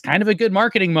kind of a good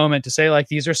marketing moment to say like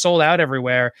these are sold out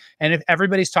everywhere. And if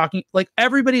everybody's talked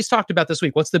about this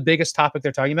week, what's the biggest topic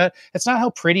they're talking about? It's not how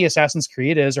pretty Assassin's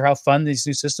Creed is or how fun these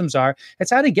new systems are.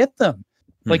 It's how to get them.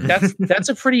 Like that's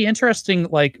a pretty interesting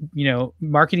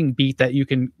marketing beat that you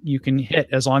can hit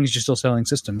as long as you're still selling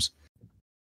systems.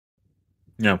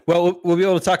 Yeah. Well, we'll be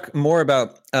able to talk more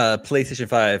about PlayStation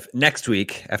 5 next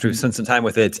week after we've spent some time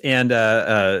with it and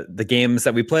the games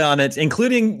that we play on it,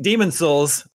 including Demon's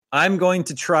Souls. I'm going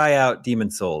to try out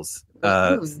Demon's Souls.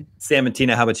 Sam and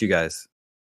Tina, how about you guys?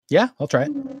 Yeah, I'll try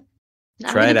it.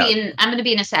 I'm going to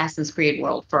be in Assassin's Creed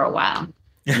world for a while.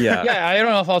 Yeah. Yeah, I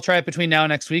don't know if I'll try it between now and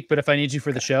next week, but if I need you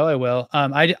for the show, I will.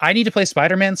 I need to play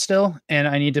Spider-Man still, and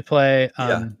I need to play...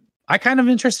 I kind of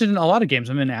interested in a lot of games.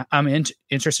 I'm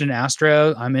interested in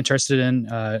Astro. I'm interested in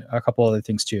a couple other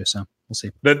things too. So we'll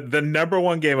see. The number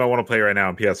one game I want to play right now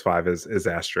on PS5 is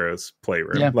Astro's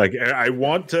Playroom. Yeah. Like I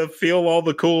want to feel all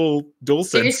the cool DualSense.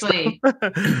 Seriously.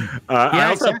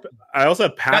 I also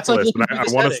have Pathless, but I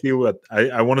want to see what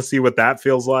I want to see what that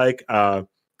feels like. And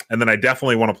then I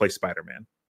definitely want to play Spider-Man.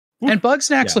 And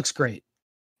Bugsnax looks great.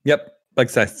 Yep.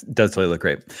 Bugsnax does totally look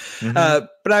great. Mm-hmm.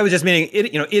 But I was just meaning,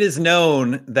 it is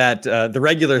known that the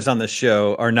regulars on the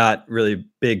show are not really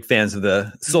big fans of the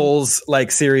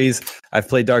Souls-like series. I've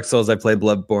played Dark Souls. I've played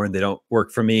Bloodborne. They don't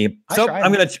work for me. So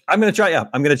I'm gonna try. Yeah,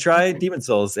 I'm gonna try Demon's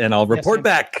Souls, and I'll report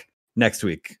back next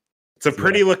week. It's a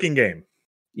pretty looking game.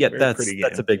 Yeah, that's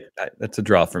a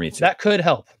draw for me too. That could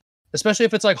help, especially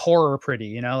if it's like horror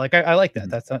pretty. Like I like that.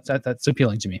 That's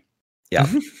appealing to me.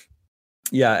 Yeah.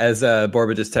 Yeah, as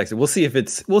Borba just texted, we'll see if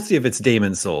it's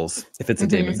Demon's Souls. If it's a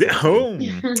Demon's Souls.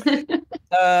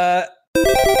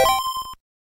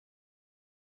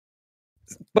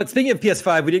 But speaking of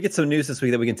PS5, we did get some news this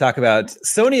week that we can talk about.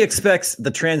 Sony expects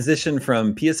the transition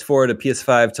from PS4 to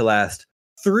PS5 to last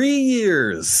 3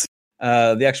 years.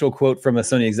 The actual quote from a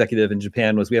Sony executive in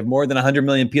Japan was, "We have more than 100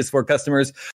 million PS4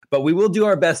 customers, but we will do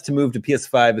our best to move to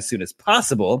PS5 as soon as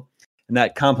possible." And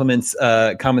that complements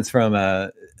comments from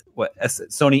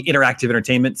Sony Interactive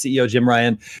Entertainment CEO Jim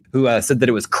Ryan, who said that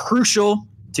it was crucial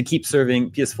to keep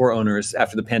serving PS4 owners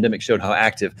after the pandemic showed how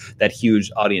active that huge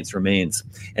audience remains.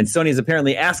 And Sony is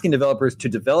apparently asking developers to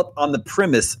develop on the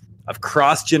premise of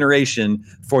cross-generation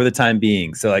for the time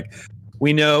being. So, like,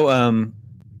 we know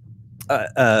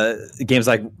games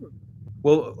like,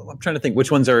 well, I'm trying to think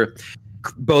which ones are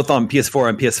both on PS4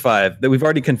 and PS5 that we've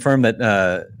already confirmed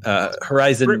that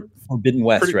Horizon Forbidden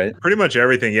West, right? Pretty much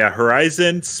everything. Yeah.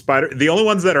 Horizon, the only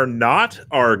ones that are not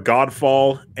are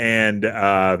Godfall and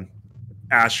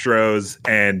Astros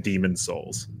and Demon's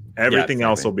Souls. Everything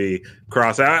else will be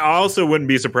cross. I also wouldn't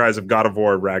be surprised if God of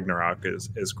War Ragnarok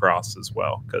is cross as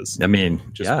well. Because I mean,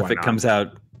 if it comes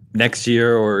out next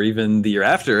year or even the year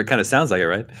after, it kind of sounds like it,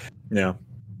 right? Yeah.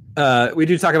 We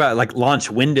do talk about like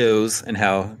launch windows and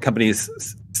how companies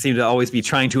seem to always be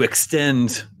trying to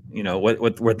extend,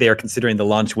 what they are considering the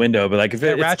launch window. But like if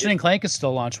Ratchet and Clank is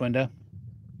still launch window.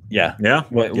 Yeah.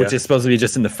 Which is supposed to be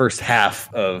just in the first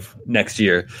half of next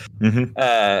year. Mm-hmm.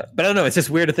 But I don't know. It's just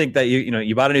weird to think that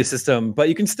you bought a new system, but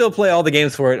you can still play all the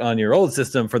games for it on your old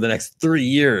system for the next 3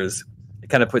 years. It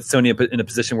kind of puts Sony in a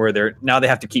position where they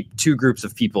have to keep two groups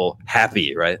of people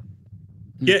happy, right?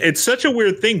 Yeah, it's such a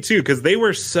weird thing too, because they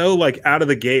were so like out of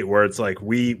the gate where it's like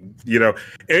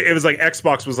it was like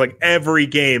Xbox was like every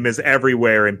game is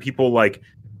everywhere, and people like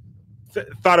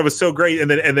thought it was so great, and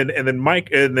then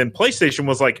PlayStation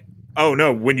was like, oh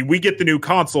no, when we get the new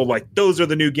console, like those are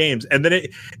the new games. And then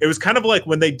it was kind of like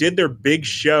when they did their big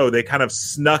show, they kind of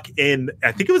snuck in,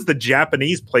 I think it was the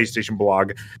Japanese PlayStation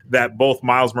blog, that both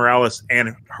Miles Morales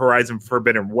and Horizon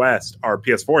Forbidden West are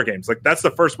PS4 games. Like that's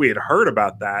the first we had heard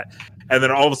about that. And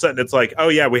then all of a sudden it's like, oh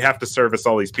yeah, we have to service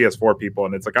all these PS4 people.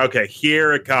 And it's like, okay,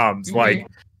 here it comes. Mm-hmm. Like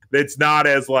it's not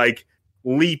as like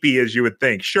leapy as you would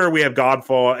think. Sure, we have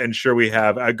Godfall, and sure we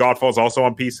have Godfall's also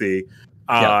on PC.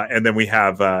 And then we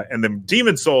have and then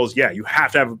Demon Souls. Yeah, you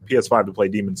have to have a PS5 to play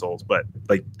Demon Souls, but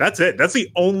like that's it. That's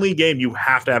the only game you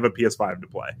have to have a PS5 to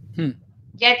play.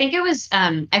 Yeah, I think it was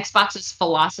Xbox's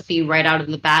philosophy right out of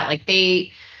the bat. Like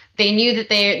they knew that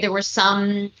there were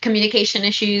some communication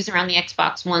issues around the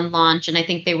Xbox One launch, and I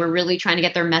think they were really trying to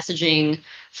get their messaging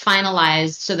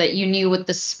finalized so that you knew what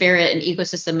the spirit and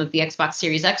ecosystem of the Xbox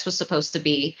Series X was supposed to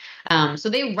be. So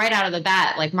they, right out of the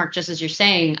bat, like Mark, just as you're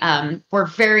saying, were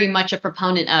very much a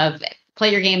proponent of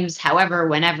play your games however,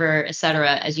 whenever,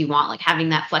 etc., as you want, like having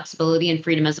that flexibility and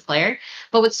freedom as a player.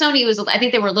 But with Sony, I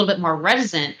think they were a little bit more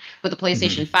reticent with the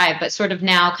PlayStation 5, but sort of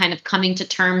now kind of coming to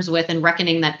terms with and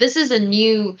reckoning that this is a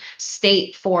new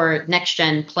state for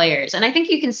next-gen players. And I think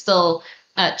you can still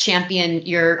champion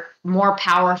your more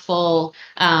powerful,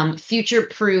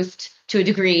 future-proofed, to a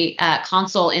degree,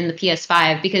 console in the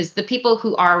PS5, because the people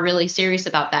who are really serious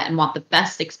about that and want the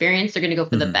best experience, they're going to go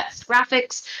for the best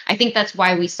graphics. I think that's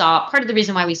why part of the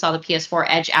reason why we saw the PS4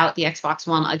 edge out the Xbox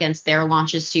One against their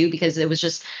launches too, because it was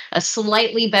just a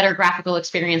slightly better graphical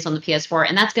experience on the PS4,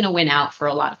 and that's going to win out for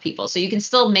a lot of people. So you can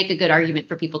still make a good argument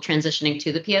for people transitioning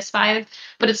to the PS5,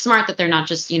 but it's smart that they're not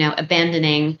just,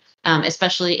 abandoning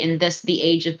especially in the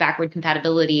age of backward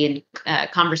compatibility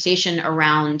and conversation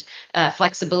around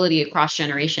flexibility across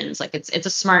generations. Like it's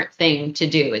a smart thing to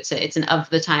do. It's an of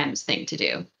the times thing to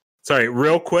do. Sorry,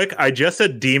 real quick. I just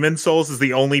said Demon Souls is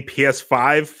the only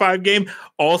PS5 game.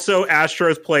 Also,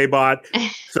 Astro's Playbot.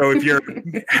 So if you're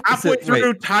halfway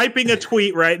through typing a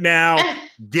tweet right now,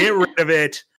 get rid of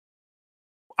it.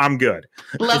 I'm good.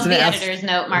 Love the editor's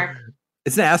note, Mark.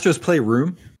 It's an Astro's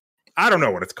Playroom. I don't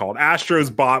know what it's called. Astro's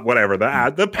Bot, whatever.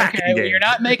 The packing game. You're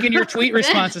not making your tweet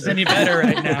responses any better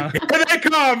right now. Here they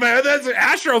come, man. That's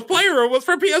Astro's Playroom was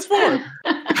for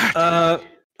PS4.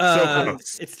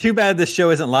 It's too bad this show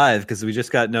isn't live, because we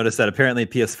just got notice that apparently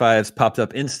PS5s popped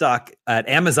up in stock at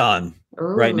Amazon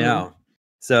right now.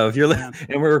 So if you're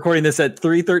and we're recording this at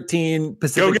 3:13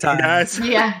 Pacific time, guys.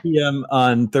 PM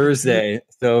on Thursday.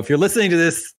 So if you're listening to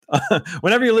this,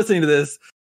 whenever you're listening to this,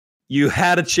 you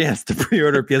had a chance to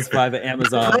pre-order PS5 at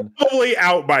Amazon. Probably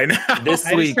out by now. This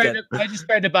week. I just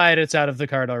tried to buy it. It's out of the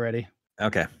cart already.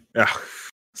 Okay.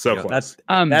 So close.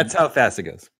 That's how fast it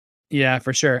goes. Yeah,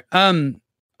 for sure.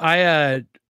 I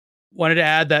wanted to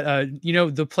add that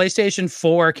the PlayStation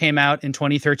 4 came out in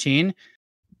 2013.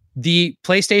 The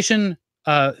PlayStation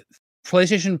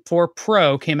 4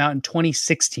 Pro came out in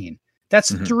 2016.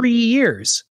 That's 3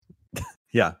 years.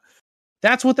 Yeah.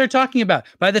 That's what they're talking about.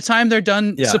 By the time they're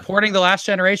done supporting the last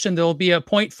generation, there'll be a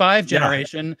 0.5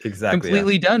 generation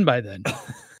completely done by then.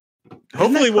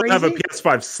 Hopefully we'll have a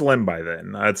PS5 Slim by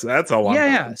then. That's a long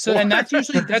time. So and that's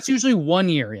usually 1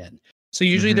 year in. So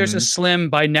usually there's a Slim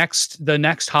by the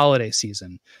next holiday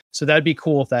season. So that'd be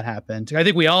cool if that happened. I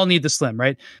think we all need the Slim,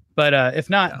 right? But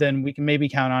if not, then we can maybe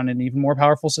count on an even more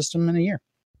powerful system in a year.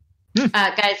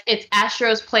 Guys, it's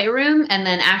Astro's Playroom, and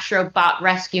then Astro Bot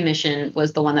Rescue Mission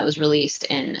was the one that was released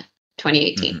in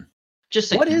 2018.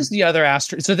 What is the other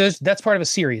Astro? So that's part of a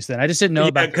series. Then I just didn't know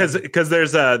about because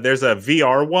there's a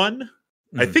VR one.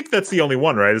 I think that's the only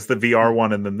one, right? It's the VR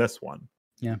one, and then this one.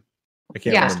 Yeah, I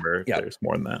can't remember if there's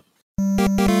more than that.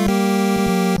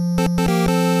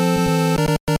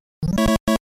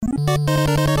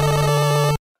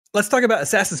 Let's talk about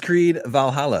Assassin's Creed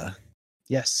Valhalla.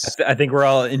 Yes. I think we're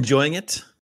all enjoying it.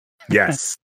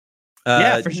 Yes.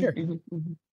 For sure.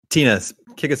 Tina,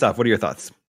 kick us off. What are your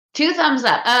thoughts? 2 thumbs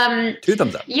up. 2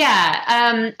 thumbs up. Yeah.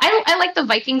 I like the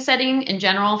Viking setting in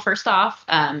general. First off,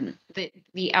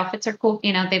 the outfits are cool.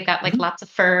 You know, they've got like lots of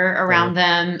fur around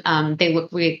them. They look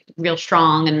real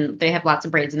strong, and they have lots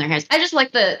of braids in their hairs. I just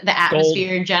like the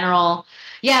atmosphere in general.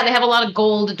 Yeah, they have a lot of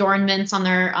gold adornments on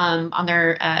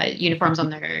their uniforms, on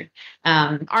their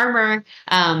armor.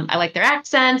 I like their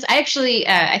accents. I actually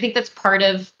I think that's part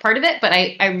of it, but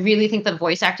I really think the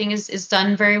voice acting is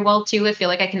done very well too. I feel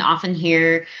like I can often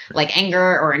hear like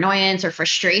anger or annoyance or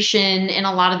frustration in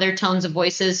a lot of their tones of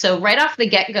voices. So right off the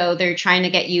get-go, they're trying to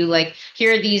get you like,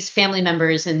 here are these family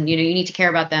members, and you know, you need to care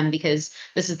about them because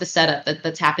this is the setup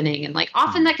that's happening. And like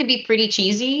often that can be pretty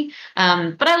cheesy,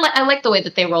 but I like the way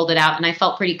that they rolled it out, and I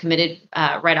felt pretty committed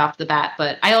right off the bat.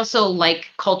 But I also like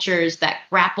cultures that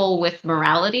grapple with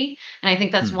morality, and I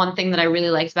think that's one thing that I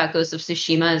really liked about Ghost of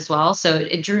Tsushima as well. So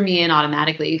it drew me in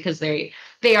automatically because they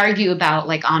argue about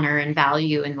like honor and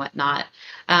value and whatnot.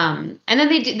 And then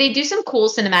they do some cool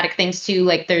cinematic things too.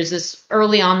 Like there's this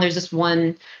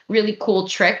one really cool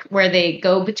trick where they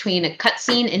go between a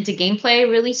cutscene into gameplay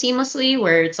really seamlessly,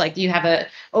 where it's like you have a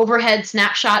overhead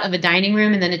snapshot of a dining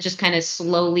room, and then it just kind of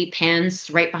slowly pans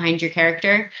right behind your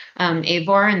character,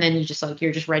 Eivor, and then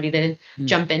you're just ready to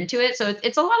jump into it. So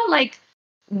it's a lot of like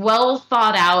well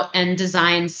thought out and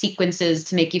designed sequences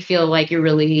to make you feel like you're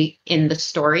really in the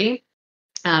story.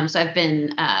 So I've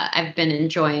been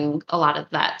enjoying a lot of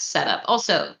that setup.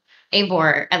 Also,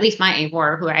 Eivor, at least my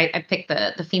Eivor, who I picked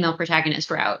the female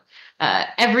protagonist route,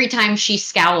 every time she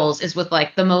scowls is with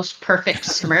like the most perfect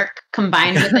smirk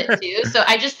combined with it too. So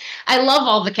I love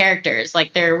all the characters.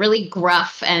 Like they're really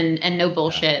gruff and no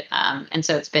bullshit. And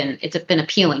so it's been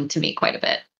appealing to me quite a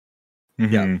bit.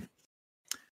 Yeah.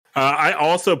 I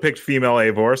also picked female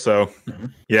Eivor, so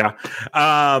yeah.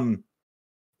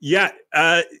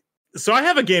 So I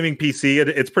have a gaming PC.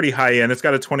 It's pretty high end. It's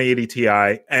got a 2080 Ti,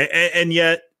 and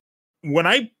yet when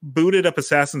I booted up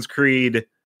Assassin's Creed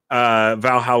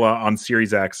Valhalla on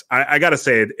Series X, I gotta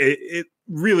say it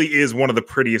really is one of the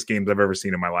prettiest games I've ever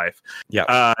seen in my life.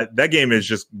 Yeah, that game is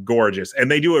just gorgeous,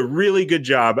 and they do a really good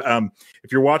job.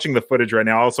 If you're watching the footage right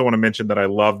now, I also want to mention that I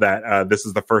love that this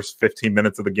is the first 15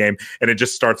 minutes of the game, and it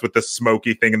just starts with this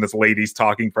smoky thing, and this lady's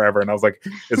talking forever. And I was like,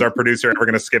 is our producer ever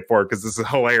going to skip forward? Because this is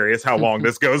hilarious how long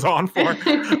this goes on for.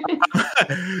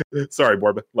 Sorry,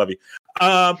 Borba, love you.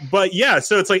 But yeah,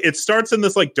 so it's like it starts in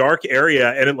this like dark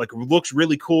area, and it like looks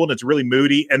really cool, and it's really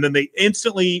moody, and then they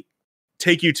instantly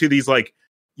take you to these like,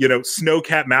 you know,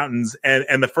 snow-capped mountains,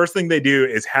 and the first thing they do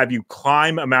is have you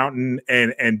climb a mountain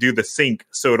and do the sync,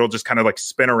 so it'll just kind of like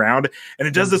spin around, and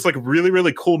it does this like really,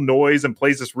 really cool noise and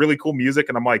plays this really cool music,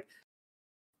 and I'm like,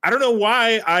 I don't know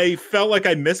why I felt like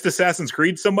I missed Assassin's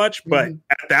Creed so much, but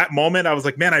at that moment I was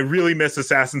like, man, I really miss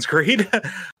Assassin's Creed.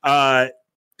 The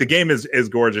game is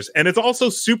gorgeous, and it's also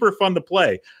super fun to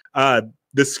play.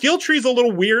 The skill tree is a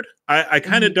little weird. I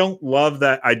kind of don't love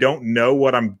that I don't know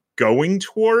what I'm going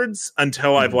towards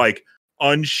until I've like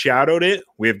unshadowed it.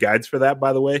 We have guides for that,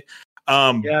 by the way.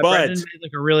 But Brendan made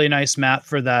like a really nice map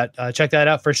for that. Check that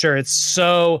out for sure. It's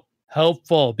so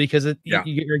helpful because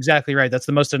you're exactly right. That's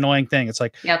the most annoying thing. It's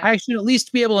like, I should at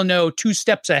least be able to know 2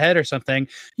 steps ahead or something.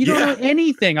 You don't know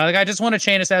anything. Like, I just want to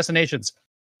chain assassinations.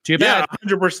 Too bad.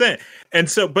 Yeah, 100%. And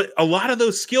so, but a lot of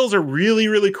those skills are really,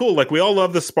 really cool. Like we all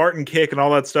love the Spartan kick and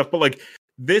all that stuff, but like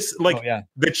this, like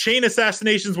the chain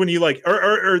assassinations when you like,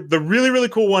 or the really, really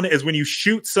cool one is when you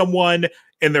shoot someone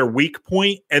in their weak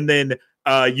point, and then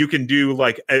you can do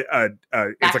like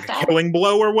it's like a killing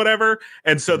blow or whatever.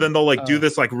 And so then they'll like do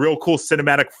this like real cool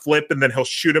cinematic flip, and then he'll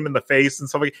shoot him in the face and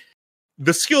stuff like.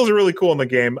 The skills are really cool in the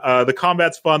game. The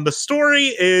combat's fun. The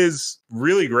story is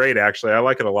really great. Actually, I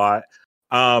like it a lot.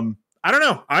 I don't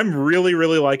know. I'm really,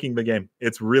 really liking the game.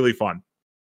 It's really fun.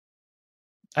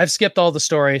 I've skipped all the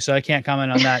story, so I can't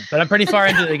comment on that, but I'm pretty far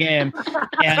into the game.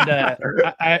 And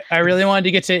I really wanted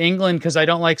to get to England because I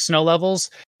don't like snow levels.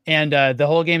 And the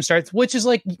whole game starts, which is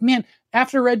like, man,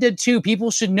 after Red Dead 2,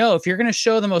 people should know if you're going to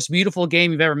show the most beautiful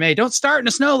game you've ever made, don't start in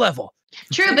a snow level.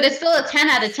 True, but it's still a 10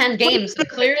 out of 10 game, so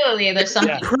clearly there's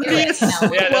something to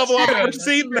it. Level I've ever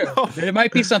seen, though. There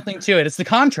might be something to it. It's the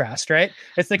contrast, right?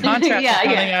 It's the contrast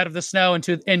coming out of the snow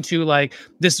into like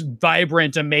this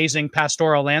vibrant, amazing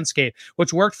pastoral landscape,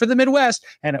 which worked for the Midwest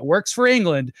and it works for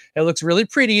England. It looks really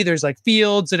pretty. There's like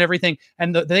fields and everything.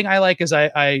 And the thing I like is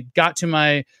I got to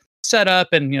my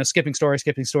setup and, you know, skipping story.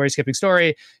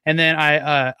 And then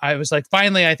I was like,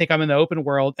 finally, I think I'm in the open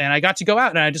world, and I got to go out,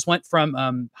 and I just went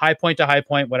from high point to high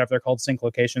point, whatever they're called, sync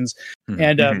locations,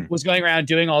 and was going around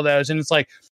doing all those. And it's like,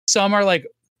 some are like,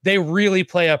 they really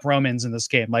play up Romans in this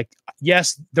game. Like,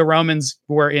 yes, the Romans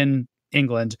were in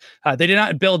England. They did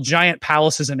not build giant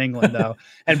palaces in England, though.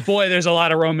 And boy, there's a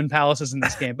lot of Roman palaces in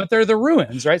this game, but they're the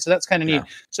ruins, right? So that's kind of neat.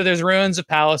 So there's ruins of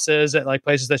palaces at like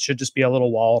places that should just be a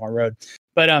little wall on a road.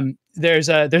 But there's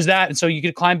that, and so you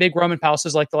could climb big Roman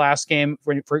palaces like the last game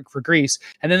for Greece,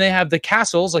 and then they have the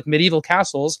castles, like medieval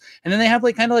castles, and then they have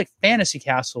like kind of like fantasy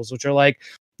castles, which are like,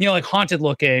 you know, like haunted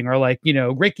looking or like, you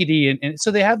know, rickety, and so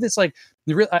they have this like.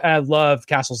 I love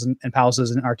castles and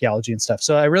palaces and archaeology and stuff,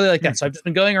 so I really like that. So I've just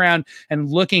been going around and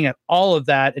looking at all of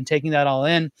that and taking that all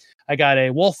in. I got a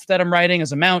wolf that I'm riding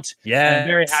as a mount. Yeah, I'm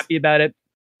very happy about it.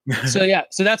 So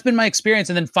that's been my experience,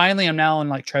 and then finally I'm now on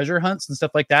like treasure hunts and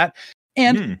stuff like that.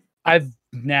 And I've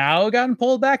now gotten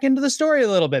pulled back into the story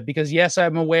a little bit because, yes,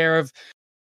 I'm aware of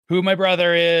who my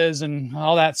brother is and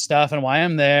all that stuff and why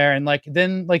I'm there. And like,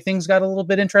 then like things got a little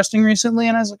bit interesting recently.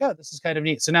 And I was like, oh, this is kind of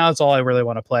neat. So now it's all I really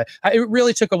want to play. It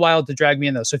really took a while to drag me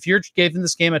in though. So if you're giving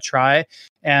this game a try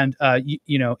and,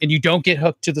 you know, and you don't get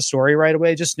hooked to the story right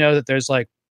away, just know that there's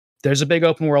a big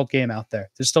open world game out there.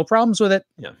 There's still problems with it.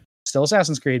 Yeah. Still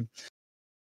Assassin's Creed.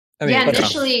 I mean,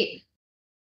 initially...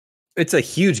 It's a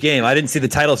huge game. I didn't see the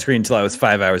title screen until I was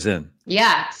 5 hours in.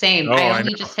 Yeah, same. I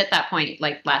only just hit that point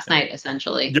like last night,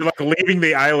 essentially. You're like leaving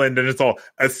the island and it's all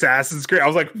Assassin's Creed. I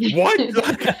was like, what?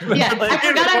 Yeah, I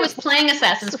forgot I was playing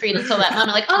Assassin's Creed until that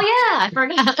moment. Like, oh yeah, I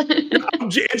forgot.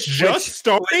 It's just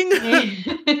starting.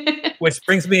 Which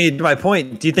brings me to my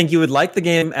point. Do you think you would like the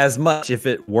game as much if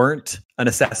it weren't an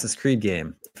Assassin's Creed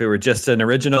game? If it were just an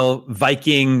original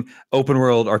Viking open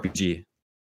world RPG?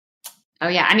 Oh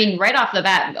yeah, I mean, right off the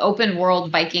bat, open world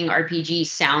Viking RPG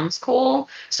sounds cool.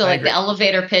 So like the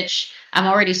elevator pitch, I'm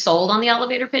already sold on the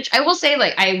elevator pitch. I will say,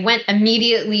 like, I went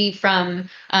immediately from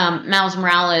Miles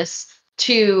Morales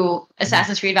to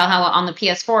Assassin's Creed Valhalla on the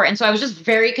PS4, and so I was just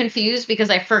very confused because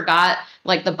I forgot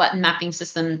like the button mapping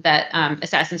system that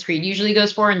Assassin's Creed usually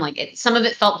goes for, and like some of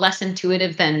it felt less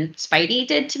intuitive than Spidey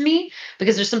did to me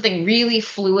because there's something really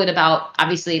fluid about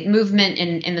obviously movement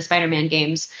in the Spider-Man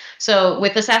games. So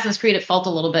with Assassin's Creed, it felt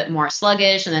a little bit more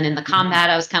sluggish, and then in the combat,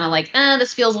 I was kind of like,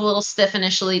 this feels a little stiff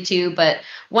initially too. But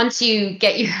once you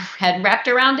get your head wrapped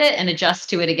around it and adjust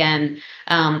to it again,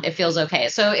 it feels okay.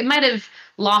 So it might have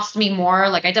lost me more.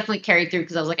 Like I definitely carried through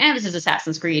because I was like, this is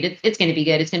Assassin's Creed. It's going to be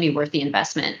good. It's going to be worth the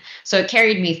investment. So it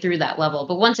carried me through that level.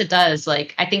 But once it does,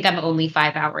 like, I think I'm only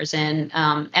 5 hours in,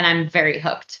 and I'm very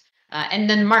hooked. And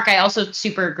then Mark, I also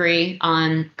super agree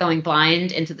on going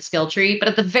blind into the skill tree, but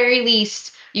at the very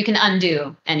least you can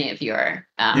undo any of your,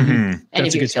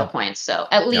 skill points. So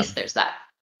at least there's that.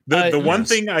 The one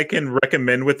thing I can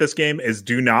recommend with this game is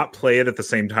do not play it at the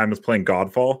same time as playing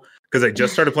Godfall, because I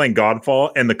just started playing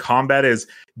Godfall and the combat is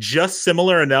just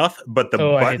similar enough, but the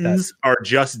buttons are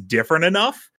just different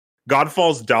enough.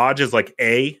 Godfall's dodge is like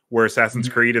A, where Assassin's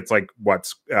Creed, it's like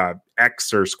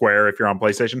X or square if you're on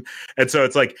PlayStation. And so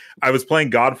it's like I was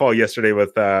playing Godfall yesterday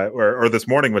with or this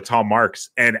morning with Tom Marks,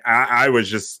 and I was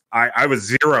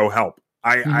zero help.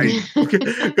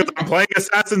 Because I'm playing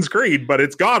Assassin's Creed, but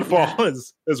it's Godfall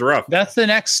is rough. That's the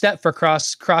next step for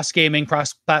cross gaming,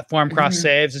 cross platform, cross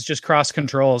saves. It's just cross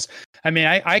controls. I mean,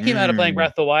 I came out of playing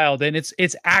Breath of the Wild, and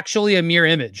it's actually a mirror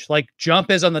image. Like jump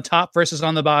is on the top versus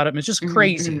on the bottom. It's just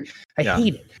crazy. I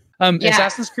hate it.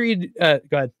 Assassin's Creed. Go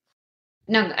ahead.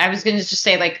 No, I was going to just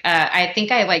say, like, I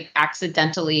think I like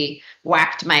accidentally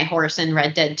whacked my horse in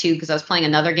Red Dead 2 because I was playing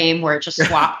another game where it just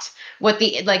swapped what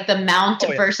the mount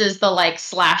versus the like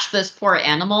slash this poor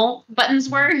animal buttons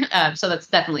were. So that's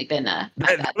definitely been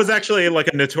that was actually like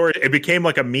a notorious. It became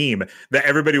like a meme that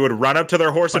everybody would run up to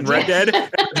their horse in Red Dead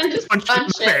and just punch in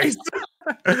the face.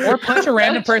 Or punch a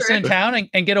random person in town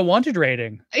and get a wanted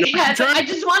rating. Yeah, I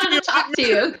just wanted to talk to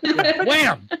you.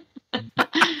 Wham!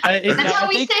 That's how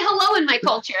we say hello in my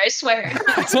culture, I swear.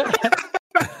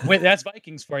 Wait, that's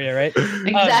Vikings for you, right?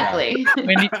 Exactly.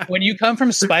 When you come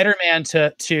from Spider-Man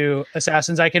to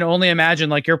Assassins, I can only imagine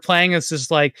like you're playing as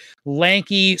this like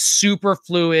lanky, super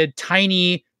fluid,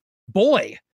 tiny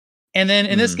boy. And then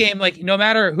in this game, like no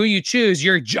matter who you choose,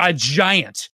 you're a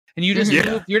giant. And you just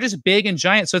move, you're just big and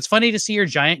giant. So it's funny to see your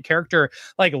giant character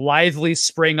like lively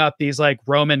spring up these like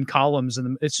Roman columns,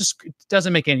 and it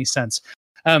doesn't make any sense.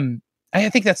 I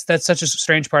think that's such a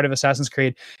strange part of Assassin's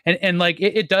Creed, and like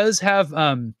it does have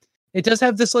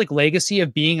this like legacy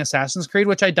of being Assassin's Creed,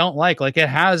 which I don't like. Like it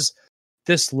has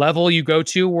this level you go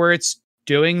to where it's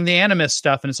doing the animus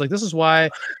stuff, and it's like this is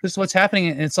what's happening,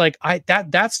 and it's like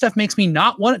that stuff makes me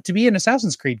not want it to be an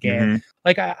Assassin's Creed game.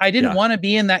 Like I didn't want to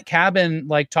be in that cabin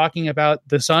like talking about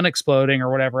the sun exploding or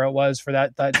whatever it was for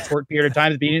that short period of time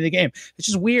at the beginning of the game. It's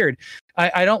just weird.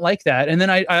 I don't like that. And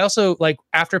then I also like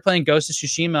after playing Ghost of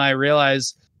Tsushima, I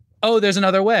realized oh, there's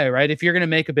another way, right? If you're going to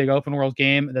make a big open world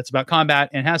game that's about combat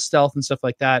and has stealth and stuff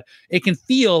like that, it can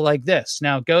feel like this.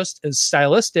 Now, Ghost is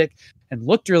stylistic and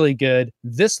looked really good.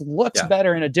 This looks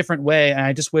better in a different way. And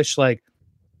I just wish, I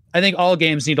think all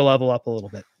games need to level up a little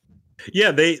bit.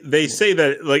 Yeah, they say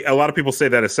that, like, a lot of people say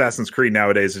that Assassin's Creed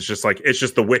nowadays is just like, it's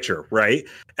just The Witcher, right?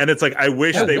 And it's like, I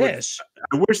wish they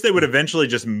would eventually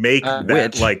just make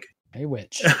that like a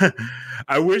witch.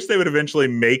 I wish they would eventually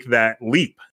make that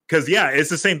leap. Because it's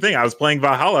the same thing. I was playing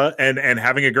Valhalla and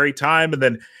having a great time, and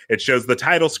then it shows the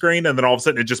title screen, and then all of a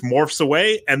sudden it just morphs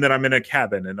away, and then I'm in a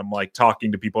cabin and I'm like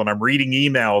talking to people and I'm reading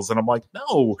emails, and I'm like,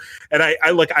 no. And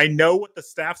I know what the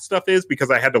staff stuff is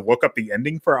because I had to look up the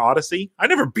ending for Odyssey. I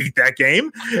never beat that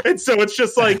game, and so it's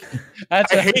just like I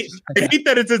hate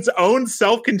that it's its own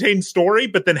self-contained story,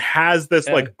 but then has this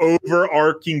like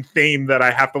overarching theme that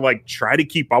I have to like try to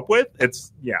keep up with.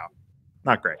 It's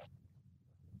not great.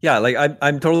 Yeah, like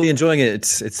I'm totally enjoying it.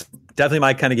 It's definitely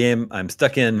my kind of game. I'm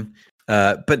stuck in,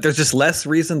 but there's just less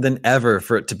reason than ever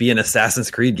for it to be an Assassin's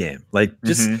Creed game. Like,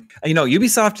 just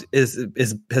Ubisoft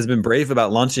has been brave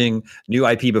about launching new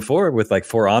IP before with like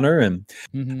For Honor, and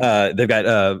they've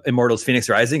got Immortals: Phoenix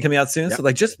Rising coming out soon. Yep. So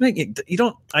like, just make it.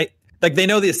 They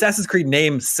know the Assassin's Creed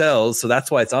name sells, so that's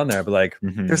why it's on there. But like,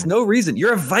 there's no reason.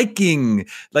 You're a Viking,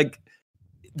 like.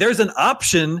 There's an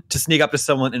option to sneak up to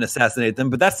someone and assassinate them,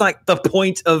 but that's not the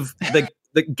point of the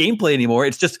gameplay anymore.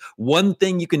 It's just one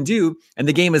thing you can do, and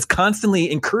the game is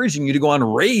constantly encouraging you to go on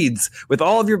raids with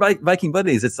all of your Viking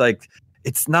buddies. It's like,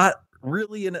 it's not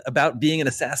really about being an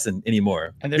assassin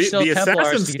anymore. And there's still the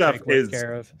assassin stuff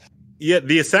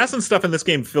the assassin stuff in this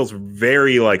game feels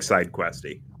very like side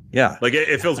questy. Yeah, like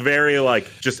it feels very like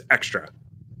just extra.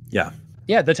 Yeah.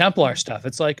 Yeah, the Templar stuff.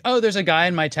 It's like, oh, there's a guy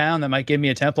in my town that might give me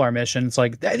a Templar mission. It's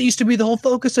like, that used to be the whole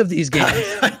focus of these games.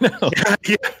 I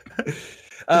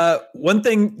know. One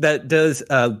thing that does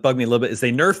bug me a little bit is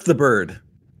they nerfed the bird.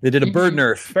 They did a bird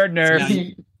nerf. Bird nerf.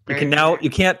 So you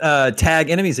can't tag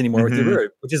enemies anymore with your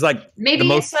bird, which is like maybe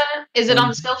is it on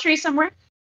the skill tree somewhere?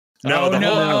 No,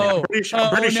 I'm pretty sure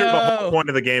the whole point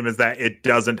of the game is that it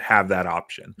doesn't have that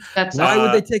option. Why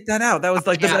would they take that out? That was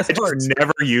like the best part.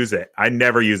 I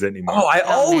never use it anymore. Oh, I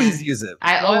always use it.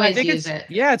 I always use it.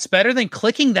 Yeah, it's better than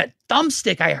clicking that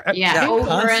thumbstick.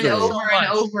 Over and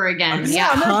over again.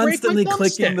 I'm constantly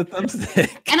clicking the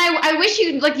thumbstick. And I wish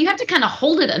you have to kind of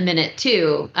hold it a minute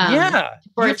too.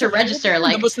 For it to register.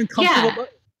 Like, the most uncomfortable button.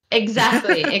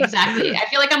 Exactly. I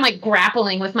feel like I'm like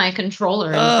grappling with my controller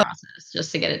in the process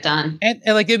just to get it done. And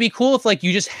like, it'd be cool if like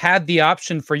you just had the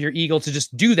option for your Eagle to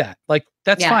just do that. Like,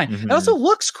 that's fine. It also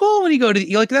looks cool when you go to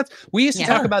the, like, we used to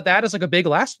talk about that as like a big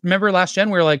last gen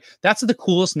where like, that's the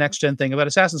coolest next gen thing about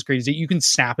Assassin's Creed is that you can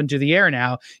snap into the air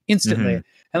now instantly.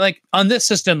 And like on this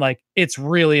system, like it's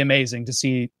really amazing to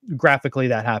see graphically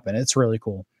that happen. It's really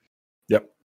cool. Yep.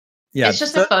 Yeah. It's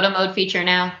just a photo mode feature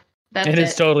now. It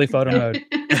is totally photo mode.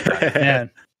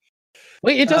 Man.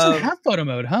 Wait, it doesn't have photo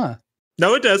mode, huh?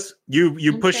 No, it does.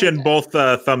 You push in both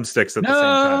thumbsticks at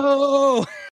the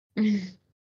same time.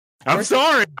 I'm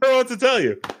sorry. I don't know what to tell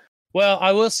you. Well,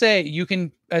 I will say you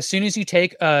can, as soon as you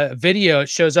take a video, it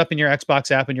shows up in your Xbox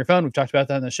app and your phone. We've talked about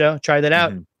that on the show. Try that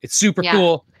out. It's super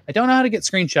cool. I don't know how to get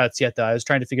screenshots yet, though. I was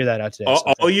trying to figure that out today.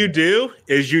 All you do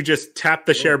is you just tap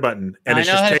the share button, and I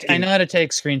know how to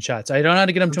take screenshots. I don't know how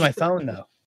to get them to my phone, though.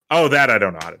 Oh, that I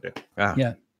don't know how to do.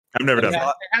 Yeah. I've never done that.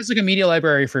 It has like a media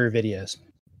library for your videos.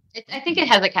 I think it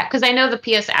has a cap because I know the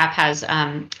PS app has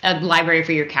a library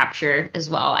for your capture as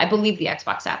well. I believe the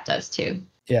Xbox app does too.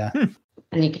 Yeah.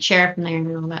 And you could share from there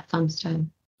and all that fun stuff.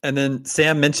 And then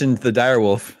Sam mentioned the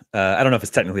direwolf. I don't know if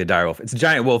it's technically a direwolf. It's a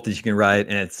giant wolf that you can ride,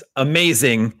 and it's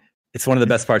amazing. It's one of the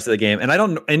best parts of the game. And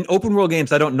in open world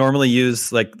games, I don't normally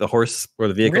use like the horse or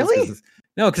the vehicles. Really?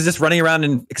 No, because just running around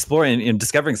and exploring and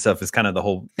discovering stuff is kind of the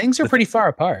whole. Things are pretty far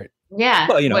apart. Yeah.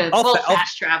 Well, I'll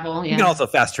fast travel. Yeah. You can also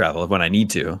fast travel when I need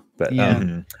to, but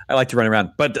I like to run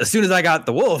around. But as soon as I got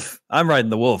the wolf, I'm riding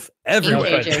the wolf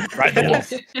everywhere. Ride the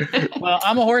wolf. Well,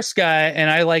 I'm a horse guy, and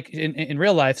I like in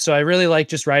real life, so I really like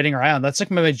just riding around. That's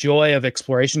like my joy of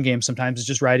exploration games. Sometimes is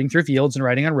just riding through fields and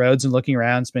riding on roads and looking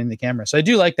around, spinning the camera. So I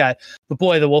do like that. But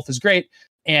boy, the wolf is great.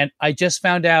 And I just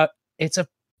found out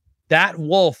that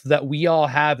wolf that we all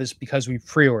have is because we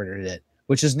pre-ordered it,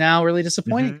 which is now really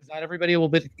disappointing because not everybody will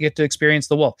get to experience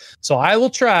the wolf. So I will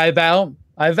try.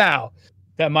 I vow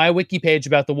that my wiki page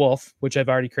about the wolf, which I've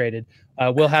already created,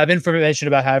 will have information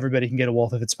about how everybody can get a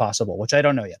wolf if it's possible, which I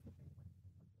don't know yet.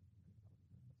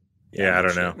 Yeah, I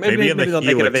don't know. Maybe in the they'll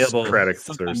make it available credits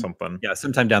or something. Yeah,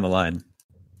 sometime down the line.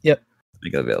 Yep.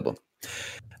 Make it available.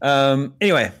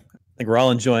 Anyway, I think we're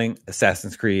all enjoying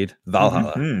Assassin's Creed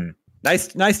Valhalla. Nice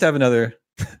to have another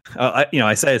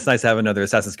I say it's nice to have another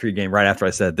Assassin's Creed game right after I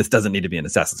said this doesn't need to be an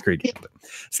Assassin's Creed game. But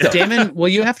still. Damon, will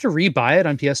you have to rebuy it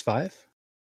on PS5?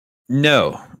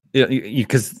 No,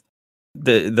 because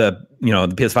the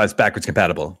PS5 is backwards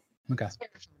compatible. Okay.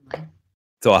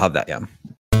 So I'll have that. Yeah.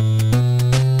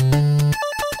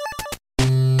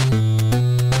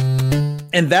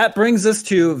 And that brings us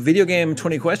to video game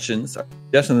 20 questions. Our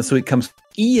suggestion this week comes from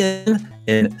Ian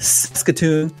in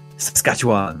Saskatoon,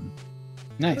 Saskatchewan.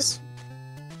 Nice.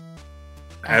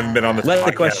 I haven't been on this. Let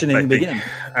the podcast, questioning begin.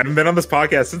 I haven't been on this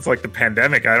podcast since like the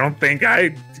pandemic. I don't think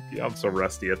I'm so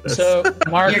rusty at this. So,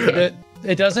 Mark,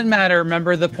 it doesn't matter.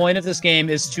 Remember, the point of this game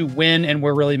is to win, and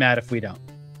we're really mad if we don't.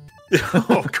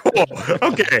 Oh, cool.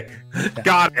 Okay.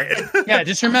 Got it. Yeah,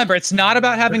 just remember, it's not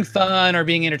about having fun or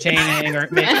being entertaining or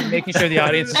making sure the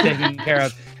audience is taken care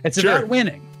of. It's about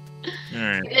winning. All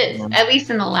right. It is, at least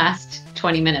in the last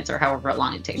 20 minutes or however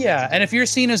long it takes. Yeah, and if you're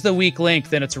seen as the weak link,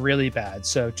 then it's really bad.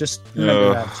 So just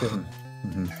remember that too.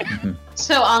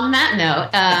 So on that note,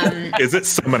 Is it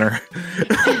Summoner?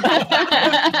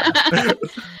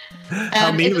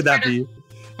 How mean would that be?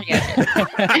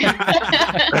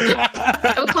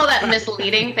 I would call that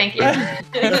misleading. Thank you.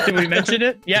 Did we mention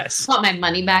it? Yes. Want my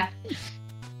money back.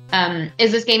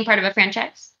 Is this game part of a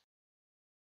franchise?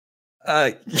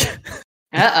 Uh-oh.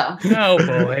 Oh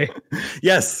boy.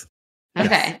 Yes.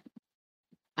 Okay.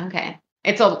 Okay.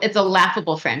 It's a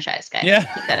laughable franchise, guys. Yeah.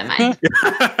 Keep that in mind.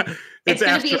 It's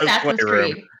going to be Assassin's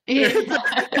Creed.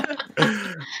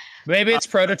 Maybe it's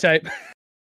Prototype.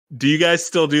 Do you guys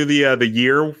still do the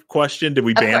year question? Did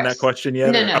we ban that question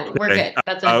yet? No, we're good.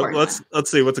 That's an important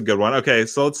let's see what's a good one. Okay,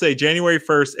 so let's say January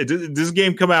 1st. Did this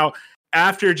game come out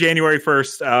after January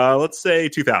 1st? Let's say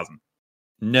 2000.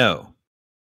 No.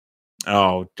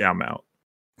 Oh, damn out.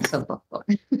 one.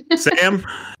 Sam,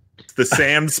 it's the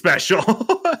Sam special.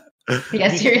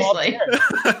 Yeah, seriously.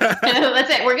 That's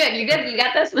it. We're good. You good? You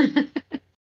got this? Did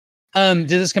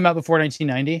this come out before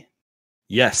 1990?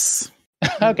 Yes.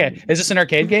 Okay. Is this an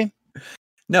arcade game?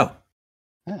 No.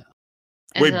 Is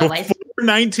Wait, it a before license?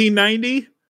 1990?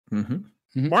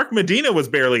 Mm-hmm. Mark Medina was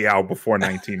barely out before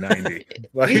 1990.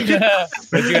 Would you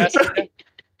ask?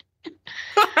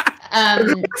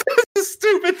 That's a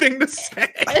stupid thing to say.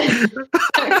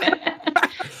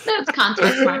 That's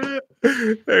context, Mark.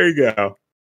 There you go.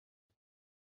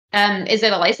 Is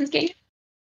it a license game?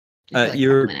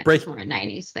 You're breaking. Or a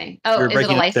 90s thing. Oh, You're is it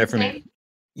breaking a up there license for me. game?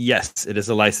 Yes, it is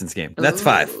a licensed game. That's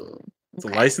 5. Ooh, It's a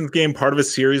okay. licensed game, part of a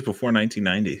series before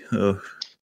 1990. Ugh.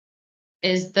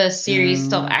 Is the series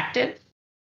still active?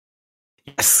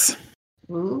 Yes.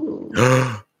 Ooh.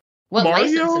 oh What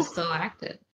Mario? license is still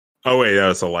active? wait,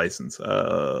 no, it's a license.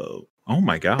 Oh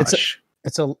my gosh.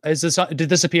 Did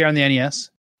this appear on the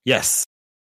NES? Yes.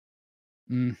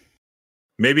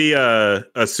 Maybe a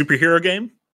superhero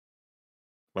game?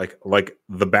 Like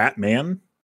the Batman?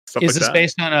 Stuff Is like this that?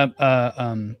 based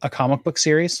on a comic book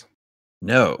series?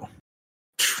 No.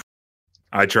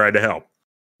 I tried to help.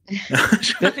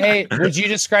 Hey, would you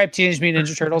describe Teenage Mutant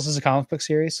Ninja Turtles as a comic book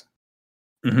series?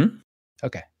 Mm-hmm.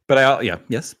 Okay. But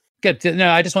yes. Good. No,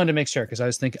 I just wanted to make sure because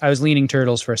I was leaning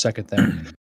Turtles for a second there.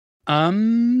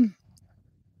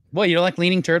 What, you don't like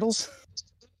leaning Turtles?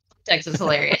 Texas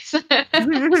hilarious.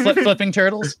 Flipping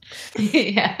Turtles?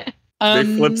 Yeah. They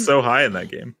flipped so high in that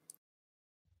game.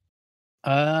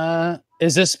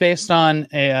 Is this based on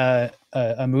a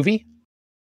movie?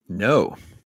 No.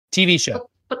 TV show?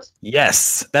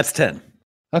 Yes. That's 10.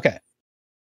 Okay.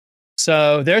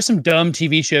 So there's some dumb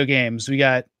TV show games. We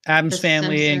got Addams The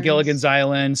Family and Simpsons. Gilligan's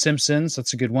Island, Simpsons.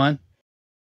 That's a good one.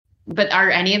 But are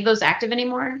any of those active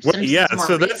anymore? Well, Simpsons yeah, more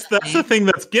so that's the recently. thing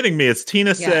that's getting me. Is Tina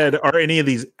Yeah. said, are any of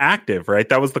these active, right?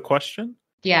 That was the question?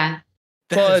 Yeah.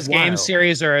 Well, That as is game wild.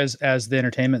 series or as the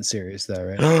entertainment series, though,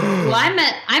 right? Well,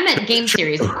 I meant game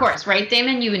series, of course, right,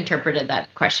 Damon? You interpreted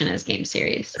that question as game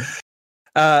series.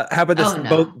 How about this? Oh,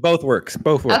 no. Both works.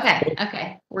 Both work.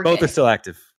 Okay. We're Both good. are still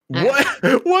active.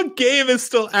 What game is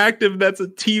still active that's a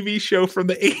TV show from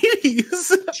the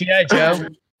 80s? G.I. Joe.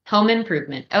 Home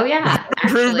Improvement. Oh yeah,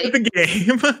 actually. the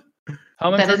game.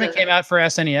 Home That is Improvement a- came out for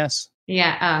SNES.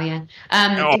 Yeah. Oh yeah.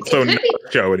 Also it not could be.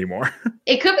 Joe anymore.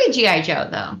 It could be GI Joe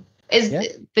though. Is Yeah.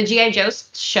 the GI Joe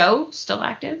show still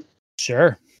active?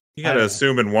 Sure. You gotta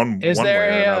assume in one Is way there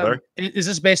or another. is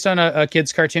this based on a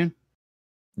kid's cartoon?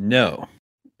 No.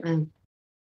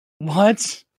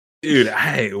 What? Dude,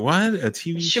 hey, what? A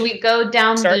TV Should we go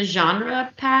down Start- the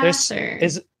genre path? This Or?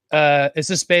 is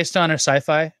this based on a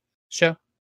sci-fi show?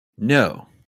 No.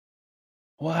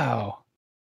 Wow.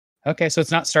 Okay, so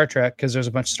it's not Star Trek because there's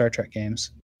a bunch of Star Trek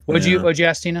games. What'd you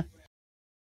ask, Tina?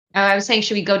 I was saying,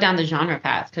 should we go down the genre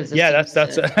path? Because Yeah, that's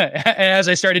and as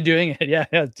I started doing it, yes.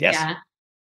 Yeah.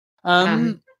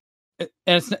 And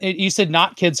you said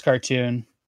not kids cartoon.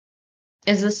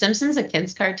 Is The Simpsons a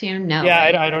kids cartoon? No. Yeah,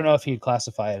 right? I don't know if you'd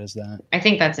classify it as that. I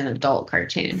think that's an adult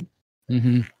cartoon.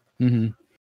 Mm-hmm. Mm-hmm.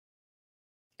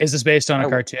 Is this based on a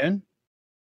cartoon?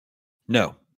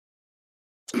 No.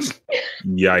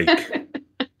 Yike.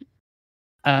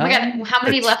 Oh my God, how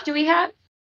many left do we have?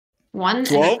 One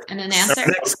 12? and an answer?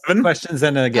 7? Questions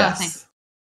and a guess.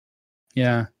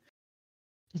 Yeah.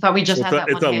 I thought we just had that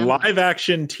It's one. a hand. live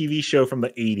action TV show from the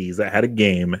 80s that had a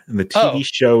game, and the TV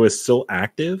show is still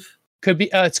active. Could be.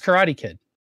 It's Karate Kid.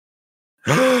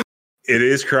 It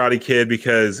is Karate Kid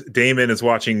because Damon is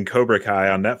watching Cobra Kai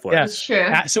on Netflix. Yeah. That's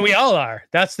true. So we all are.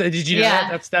 That's the. Did you know Yeah.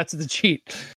 that? That's the cheat.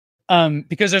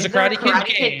 Because there's Is a there Karate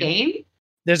Kid game.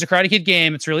 There's a Karate Kid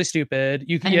game. It's really stupid.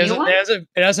 You can. A new one? It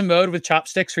has a mode with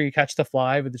chopsticks where you catch the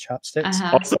fly with the chopsticks.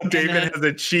 Uh-huh. Also, Damon has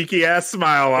a cheeky ass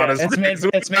smile on his face.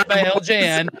 It's made by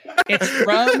LJN. It's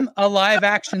from a live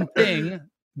action thing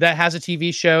that has a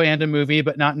TV show and a movie,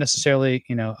 but not necessarily,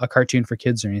 a cartoon for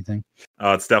kids or anything.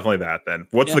 Oh, it's definitely that then.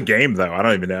 What's the game though? I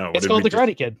don't even know. It's called The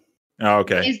Karate Kid. Oh,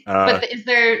 okay. Is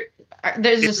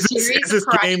there's a series of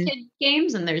Karate game, Kid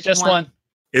games, and there's just one.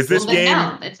 Is this game?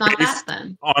 No, it's not that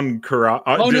then. On karate?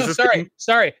 Oh no,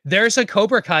 sorry. There's a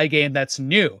Cobra Kai game that's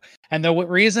new, and the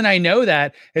reason I know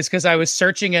that is because I was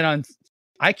searching it on.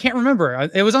 I can't remember.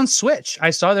 It was on Switch.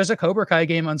 I saw there's a Cobra Kai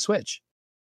game on Switch.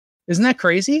 Isn't that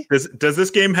crazy? Does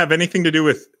this game have anything to do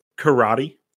with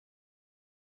karate?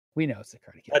 We know it's the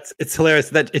Karate Kid. It's hilarious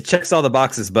that it checks all the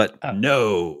boxes, but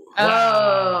no.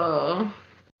 Oh.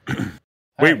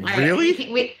 Wait,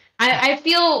 really? I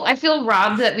feel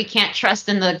robbed that we can't trust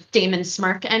in the Damon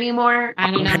smirk anymore. I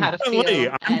don't know how to feel.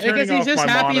 Because he's just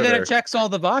happy that it checks all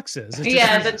the boxes.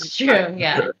 Yeah, that's true.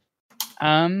 Yeah.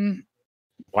 Wow.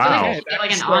 I feel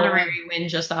like an honorary win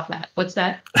just off that. What's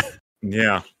that?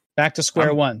 Yeah. Back to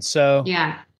square one. So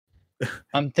yeah,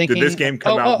 I'm thinking. Did this game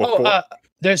come out before?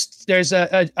 There's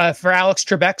a for Alex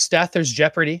Trebek's death. There's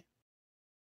Jeopardy.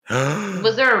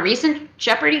 Was there a recent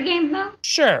Jeopardy game though?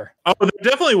 Sure. Oh, there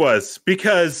definitely was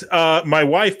because my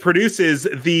wife produces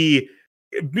the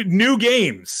new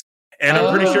games, and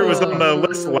I'm pretty sure it was on the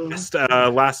list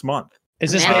last month.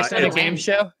 Is this based on a game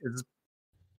show?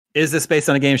 Is this based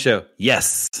on a game show?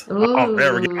 Yes. Ooh. Oh,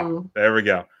 there we go. There we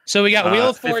go. So we got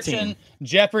Wheel of 15. Fortune,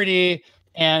 Jeopardy,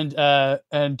 and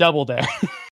Double Dare.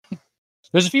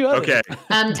 There's a few others. Okay.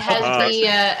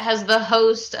 Has the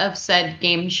host of said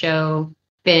game show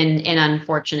been in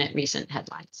unfortunate recent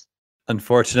headlines?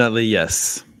 Unfortunately,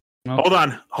 yes. Okay.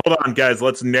 Hold on, guys.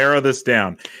 Let's narrow this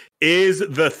down. Is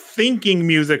the thinking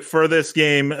music for this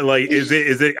game is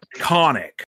it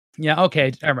iconic? Yeah.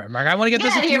 Okay. All right, Mark. I want to get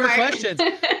this into your questions.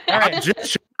 All right.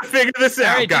 Just figure this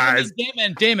out, right, guys.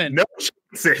 Damon. No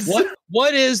chances.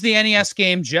 What is the NES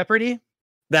game Jeopardy?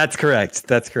 That's correct.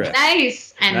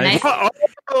 Nice.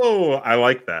 Oh, I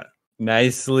like that.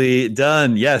 Nicely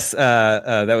done. Yes,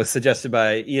 that was suggested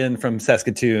by Ian from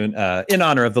Saskatoon in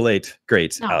honor of the late,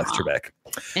 great Alex Trebek.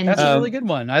 That's a really good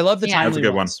one. I love the timely That's a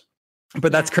good ones.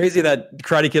 But that's crazy that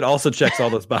Karate Kid also checks all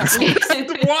those boxes.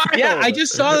 Yeah, I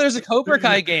just saw there's a Cobra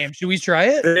Kai game. Should we try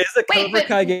it? There is a Cobra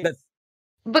Kai game that's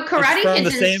But Karate from Kid the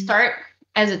didn't same- start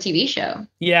as a TV show.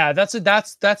 Yeah, that's the good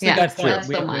point. that's We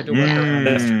the had one. to work around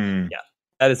it. Mm.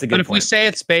 that is a good But if point. we say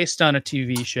it's based on a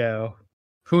TV show,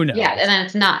 who knows? Yeah, and then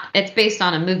it's not. It's based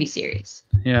on a movie series.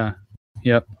 Yeah.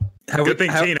 Yep. Good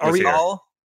thing Tina are was we here. all?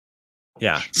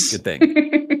 Yeah, good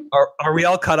thing. Are we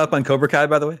all caught up on Cobra Kai,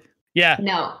 by the way? Yeah.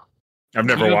 No, I've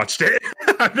never watched it.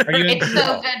 Are you in? it's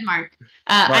so good, Mark.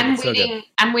 I'm it's so waiting.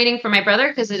 I'm waiting for my brother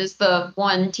because it is the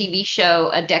one TV show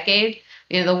a decade.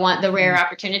 The rare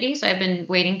opportunity. So I've been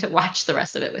waiting to watch the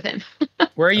rest of it with him.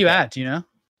 Where are you at? Do you know?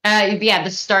 The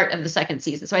start of the second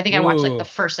season. So I think I watched Ooh. the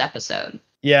first episode.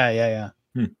 Yeah.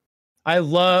 I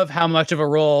love how much of a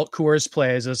role Coors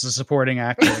plays as a supporting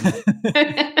actor.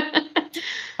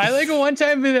 I like one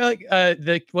time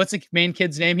what's the main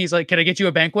kid's name? He's like, "Can I get you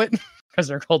a banquet?" Because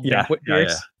they're called banquet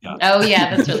beers. Yeah. Oh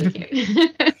yeah, that's really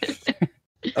cute.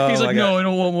 Oh, He's like, "No, I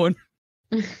don't want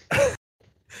one."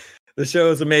 The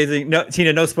show is amazing. No,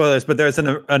 Tina, no spoilers, but there's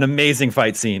an amazing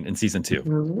fight scene in season 2.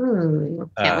 Ooh,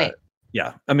 can't wait.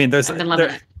 Yeah, I mean, I've been loving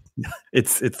it.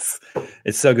 It's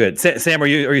so good. Sam, are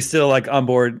you still like on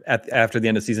board after the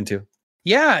end of season 2?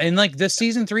 Yeah, and like this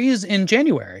season 3 is in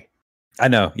January. I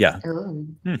know. Yeah. Ooh.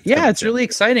 Yeah, it's really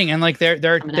exciting, and like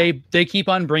they keep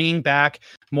on bringing back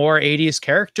more 80s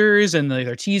characters, and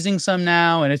they're teasing some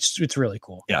now, and it's really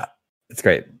cool. Yeah, it's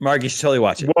great. Mark, you should totally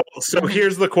watch it. Well, so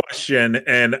here's the question,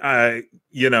 and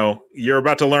you're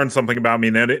about to learn something about me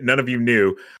none of you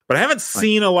knew, but I haven't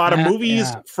seen a lot of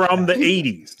movies from the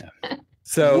 80s.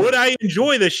 So would I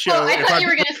enjoy this show? Well, I if thought you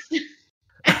were gonna.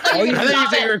 don't even I think you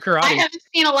stop think it. you're I karate. haven't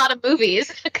seen a lot of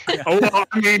movies. Oh, well,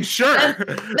 I mean, sure.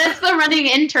 That's the running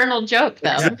internal joke,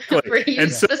 though. Exactly. For you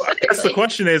And so I guess the specifically.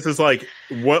 question is like,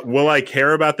 what will I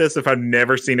care about this if I've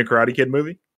never seen a Karate Kid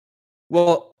movie?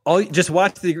 Well, just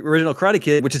watch the original Karate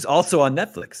Kid, which is also on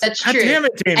Netflix. That's God true. damn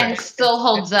it, Dana. And still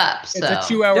holds up. So. It's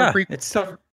a 2-hour yeah, prequel. it's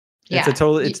so, Yeah. it's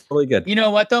totally good. You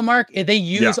know what though, Mark? They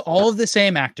use all of the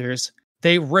same actors.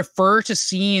 They refer to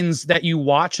scenes that you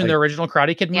watch in the original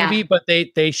Karate Kid movie, Yeah. but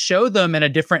they show them in a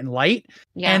different light.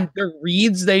 Yeah. And the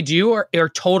reads they do are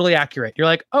totally accurate. You're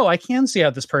like, oh, I can see how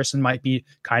this person might be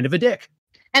kind of a dick.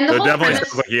 And the So it whole definitely premise,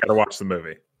 sounds like you got to watch the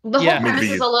movie. the whole Yeah. premise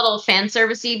Maybe. is a little fan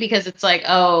servicey because it's like,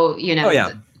 oh, you know, Oh,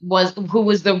 yeah. who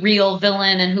was the real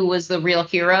villain and who was the real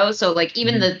hero. So like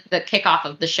even Mm-hmm. the kickoff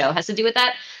of the show has to do with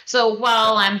that. So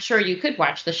while I'm sure you could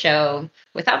watch the show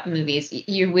without the movies,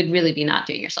 you would really be not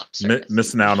doing yourself a service.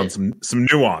 Missing out on some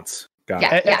nuance. Got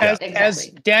Yeah. it. As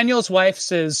exactly. Daniel's wife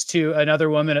says to another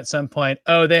woman at some point,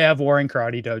 oh, they have warring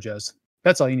karate dojos.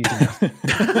 That's all you need to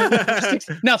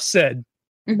know. Enough said.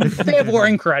 They have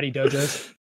warring karate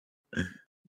dojos.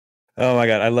 Oh my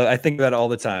god, I think about it all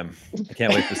the time. I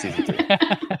can't wait for season 2.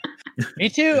 Me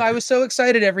too. I was so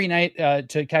excited every night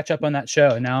to catch up on that show.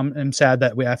 And now I'm sad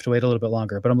that we have to wait a little bit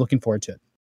longer, but I'm looking forward to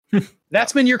it.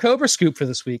 That's been your Cobra Scoop for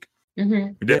this week.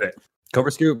 Mhm. We did it.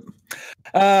 Cobra Scoop.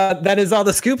 That is all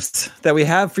the scoops that we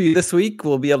have for you this week.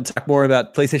 We'll be able to talk more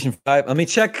about PlayStation 5. Let me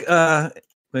check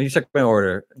my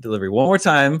order delivery one more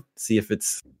time, see if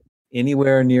it's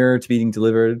anywhere near to being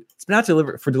delivered. It's been out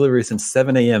for delivery since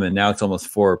 7 a.m. and now it's almost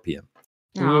 4 p.m.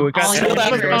 Ooh, we got all some your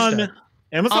Amazon- neighbors. Amazon,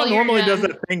 Amazon All your, normally does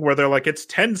that thing where they're like, it's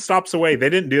 10 stops away. They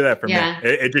didn't do that for Yeah. me.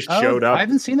 It just Oh, showed up. I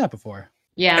haven't seen that before.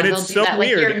 Yeah, And they'll it's do so that with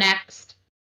weird. your next.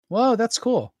 Whoa, that's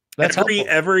cool. That's helpful.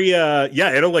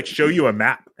 It'll like show you a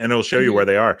map and it'll show you Mhm. where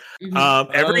they are.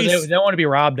 Mhm. They don't want to be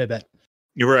robbed, I bet.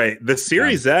 You're right. The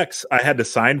Series X I had to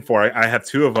sign for. I have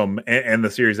two of them and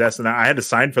the Series S, and I had to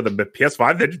sign for the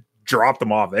PS5. They just dropped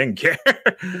them off. They didn't care.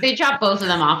 They dropped both of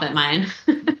them off at mine.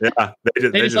 Yeah,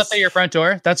 They just left at your front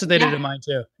door. That's what they did Yeah. at mine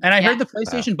too. And I Yeah. heard the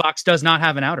PlayStation box does not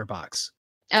have an outer box.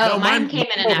 Oh, No, mine mine- came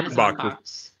in an both Amazon boxes.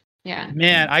 box. Yeah.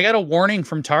 Man, I got a warning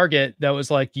from Target that was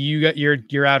like, "You got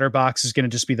your outer box is going to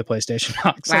just be the PlayStation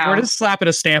box." Like, Wow. we're just slapping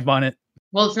a stamp on it.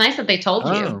 Well, it's nice that they told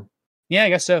you. Oh. Yeah, I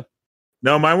guess so.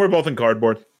 No, mine were both in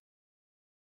cardboard.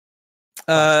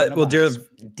 Well,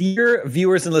 dear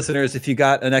viewers and listeners, if you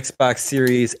got an Xbox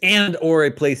Series and or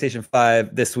a PlayStation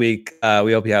 5 this week,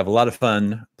 we hope you have a lot of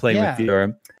fun playing Yeah. with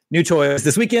your new toys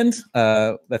this weekend.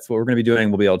 That's what we're going to be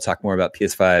doing. We'll be able to talk more about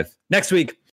PS5 next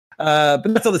week. But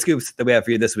that's all the scoops that we have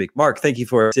for you this week. Mark, thank you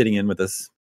for sitting in with us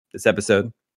this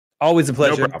episode. Always a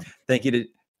pleasure. No problem. Thank you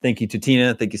to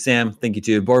Tina. Thank you, Sam. Thank you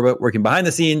to Borba working behind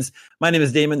the scenes. My name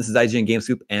is Damon. This is IGN Game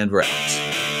Scoop, and we're out.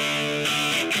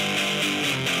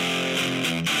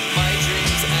 My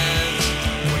dreams end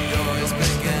where yours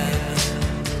begin.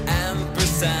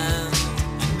 Ampersand,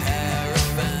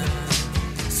 paraffin.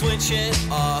 Switch it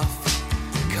off,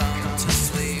 come to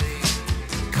sleep.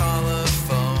 Call a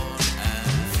phone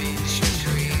and feature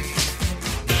creep.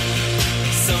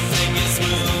 Something is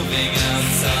moving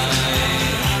outside.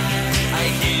 I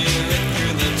hear it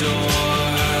through the door.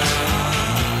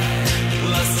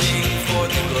 Lusting for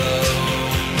the glow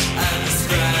and the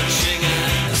scratching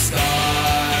and the scar.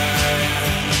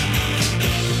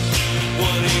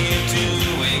 What are you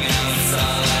doing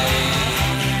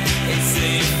outside? It's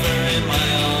safer in my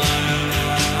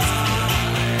arms.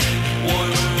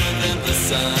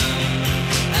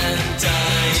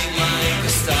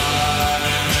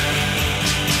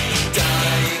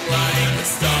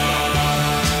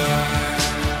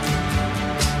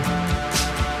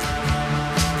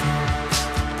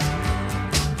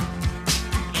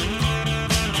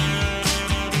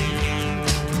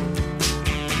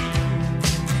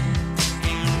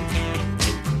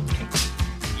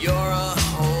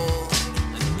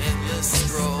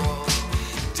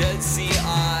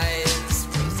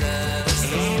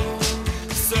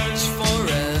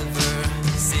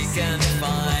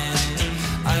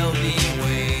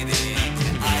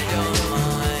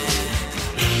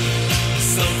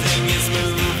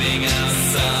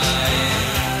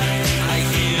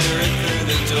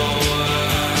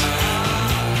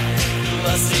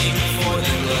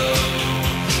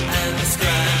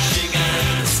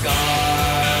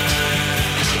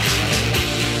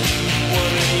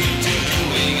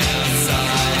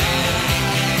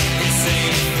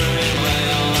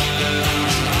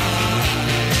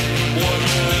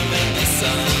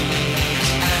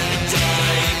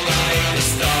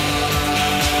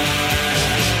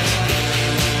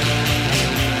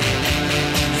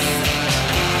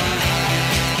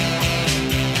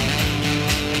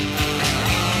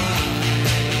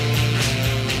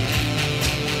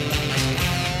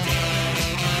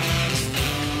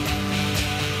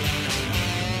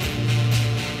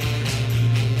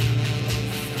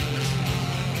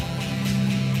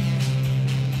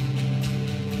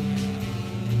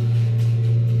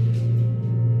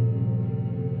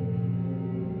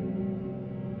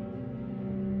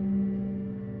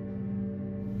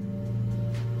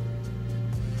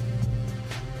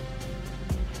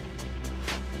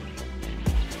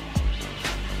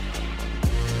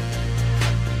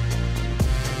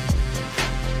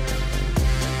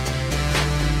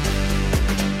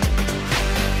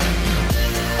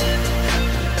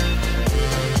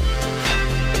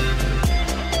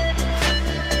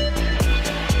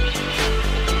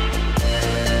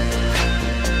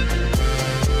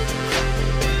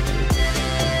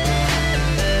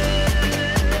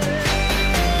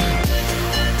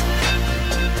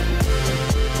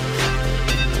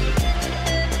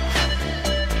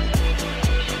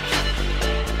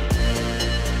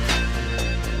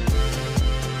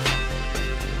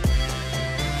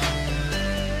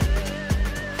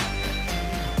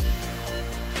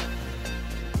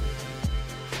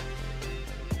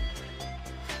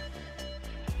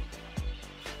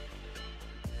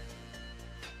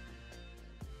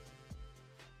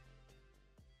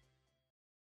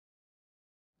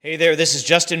 Hey there, this is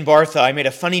Justin Bartha. I made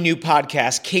a funny new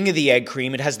podcast, King of the Egg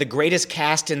Cream. It has the greatest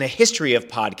cast in the history of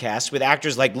podcasts with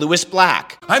actors like Louis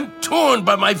Black, I'm torn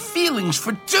by my feelings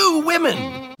for two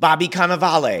women. Bobby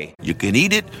Cannavale, You can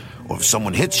eat it, or if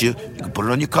someone hits you, you can put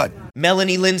it on your cut.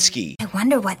 Melanie Linsky, I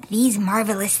wonder what these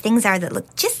marvelous things are that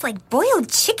look just like boiled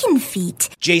chicken feet.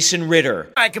 Jason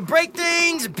Ritter, I can break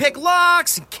things and pick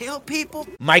locks and kill people.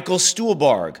 Michael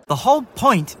Stuhlbarg, The whole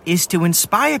point is to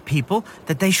inspire people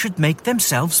that they should make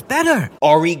themselves better.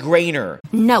 Ari Grainer,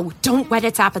 No, don't whet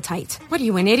its appetite. What are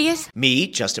you, an idiot? me,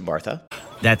 Justin Bartha,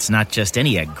 That's not just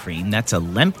any egg cream, that's a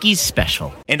Lemke's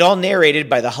special. and all narrated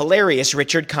by the hilarious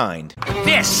Richard Kind.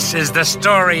 This is the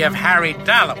story of Harry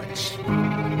Dalowitz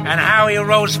and how he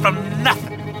rose from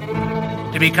nothing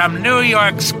to become New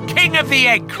York's King of the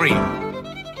Egg Cream.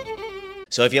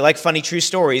 So if you like funny true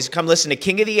stories, come listen to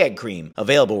King of the Egg Cream,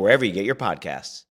 available wherever you get your podcasts.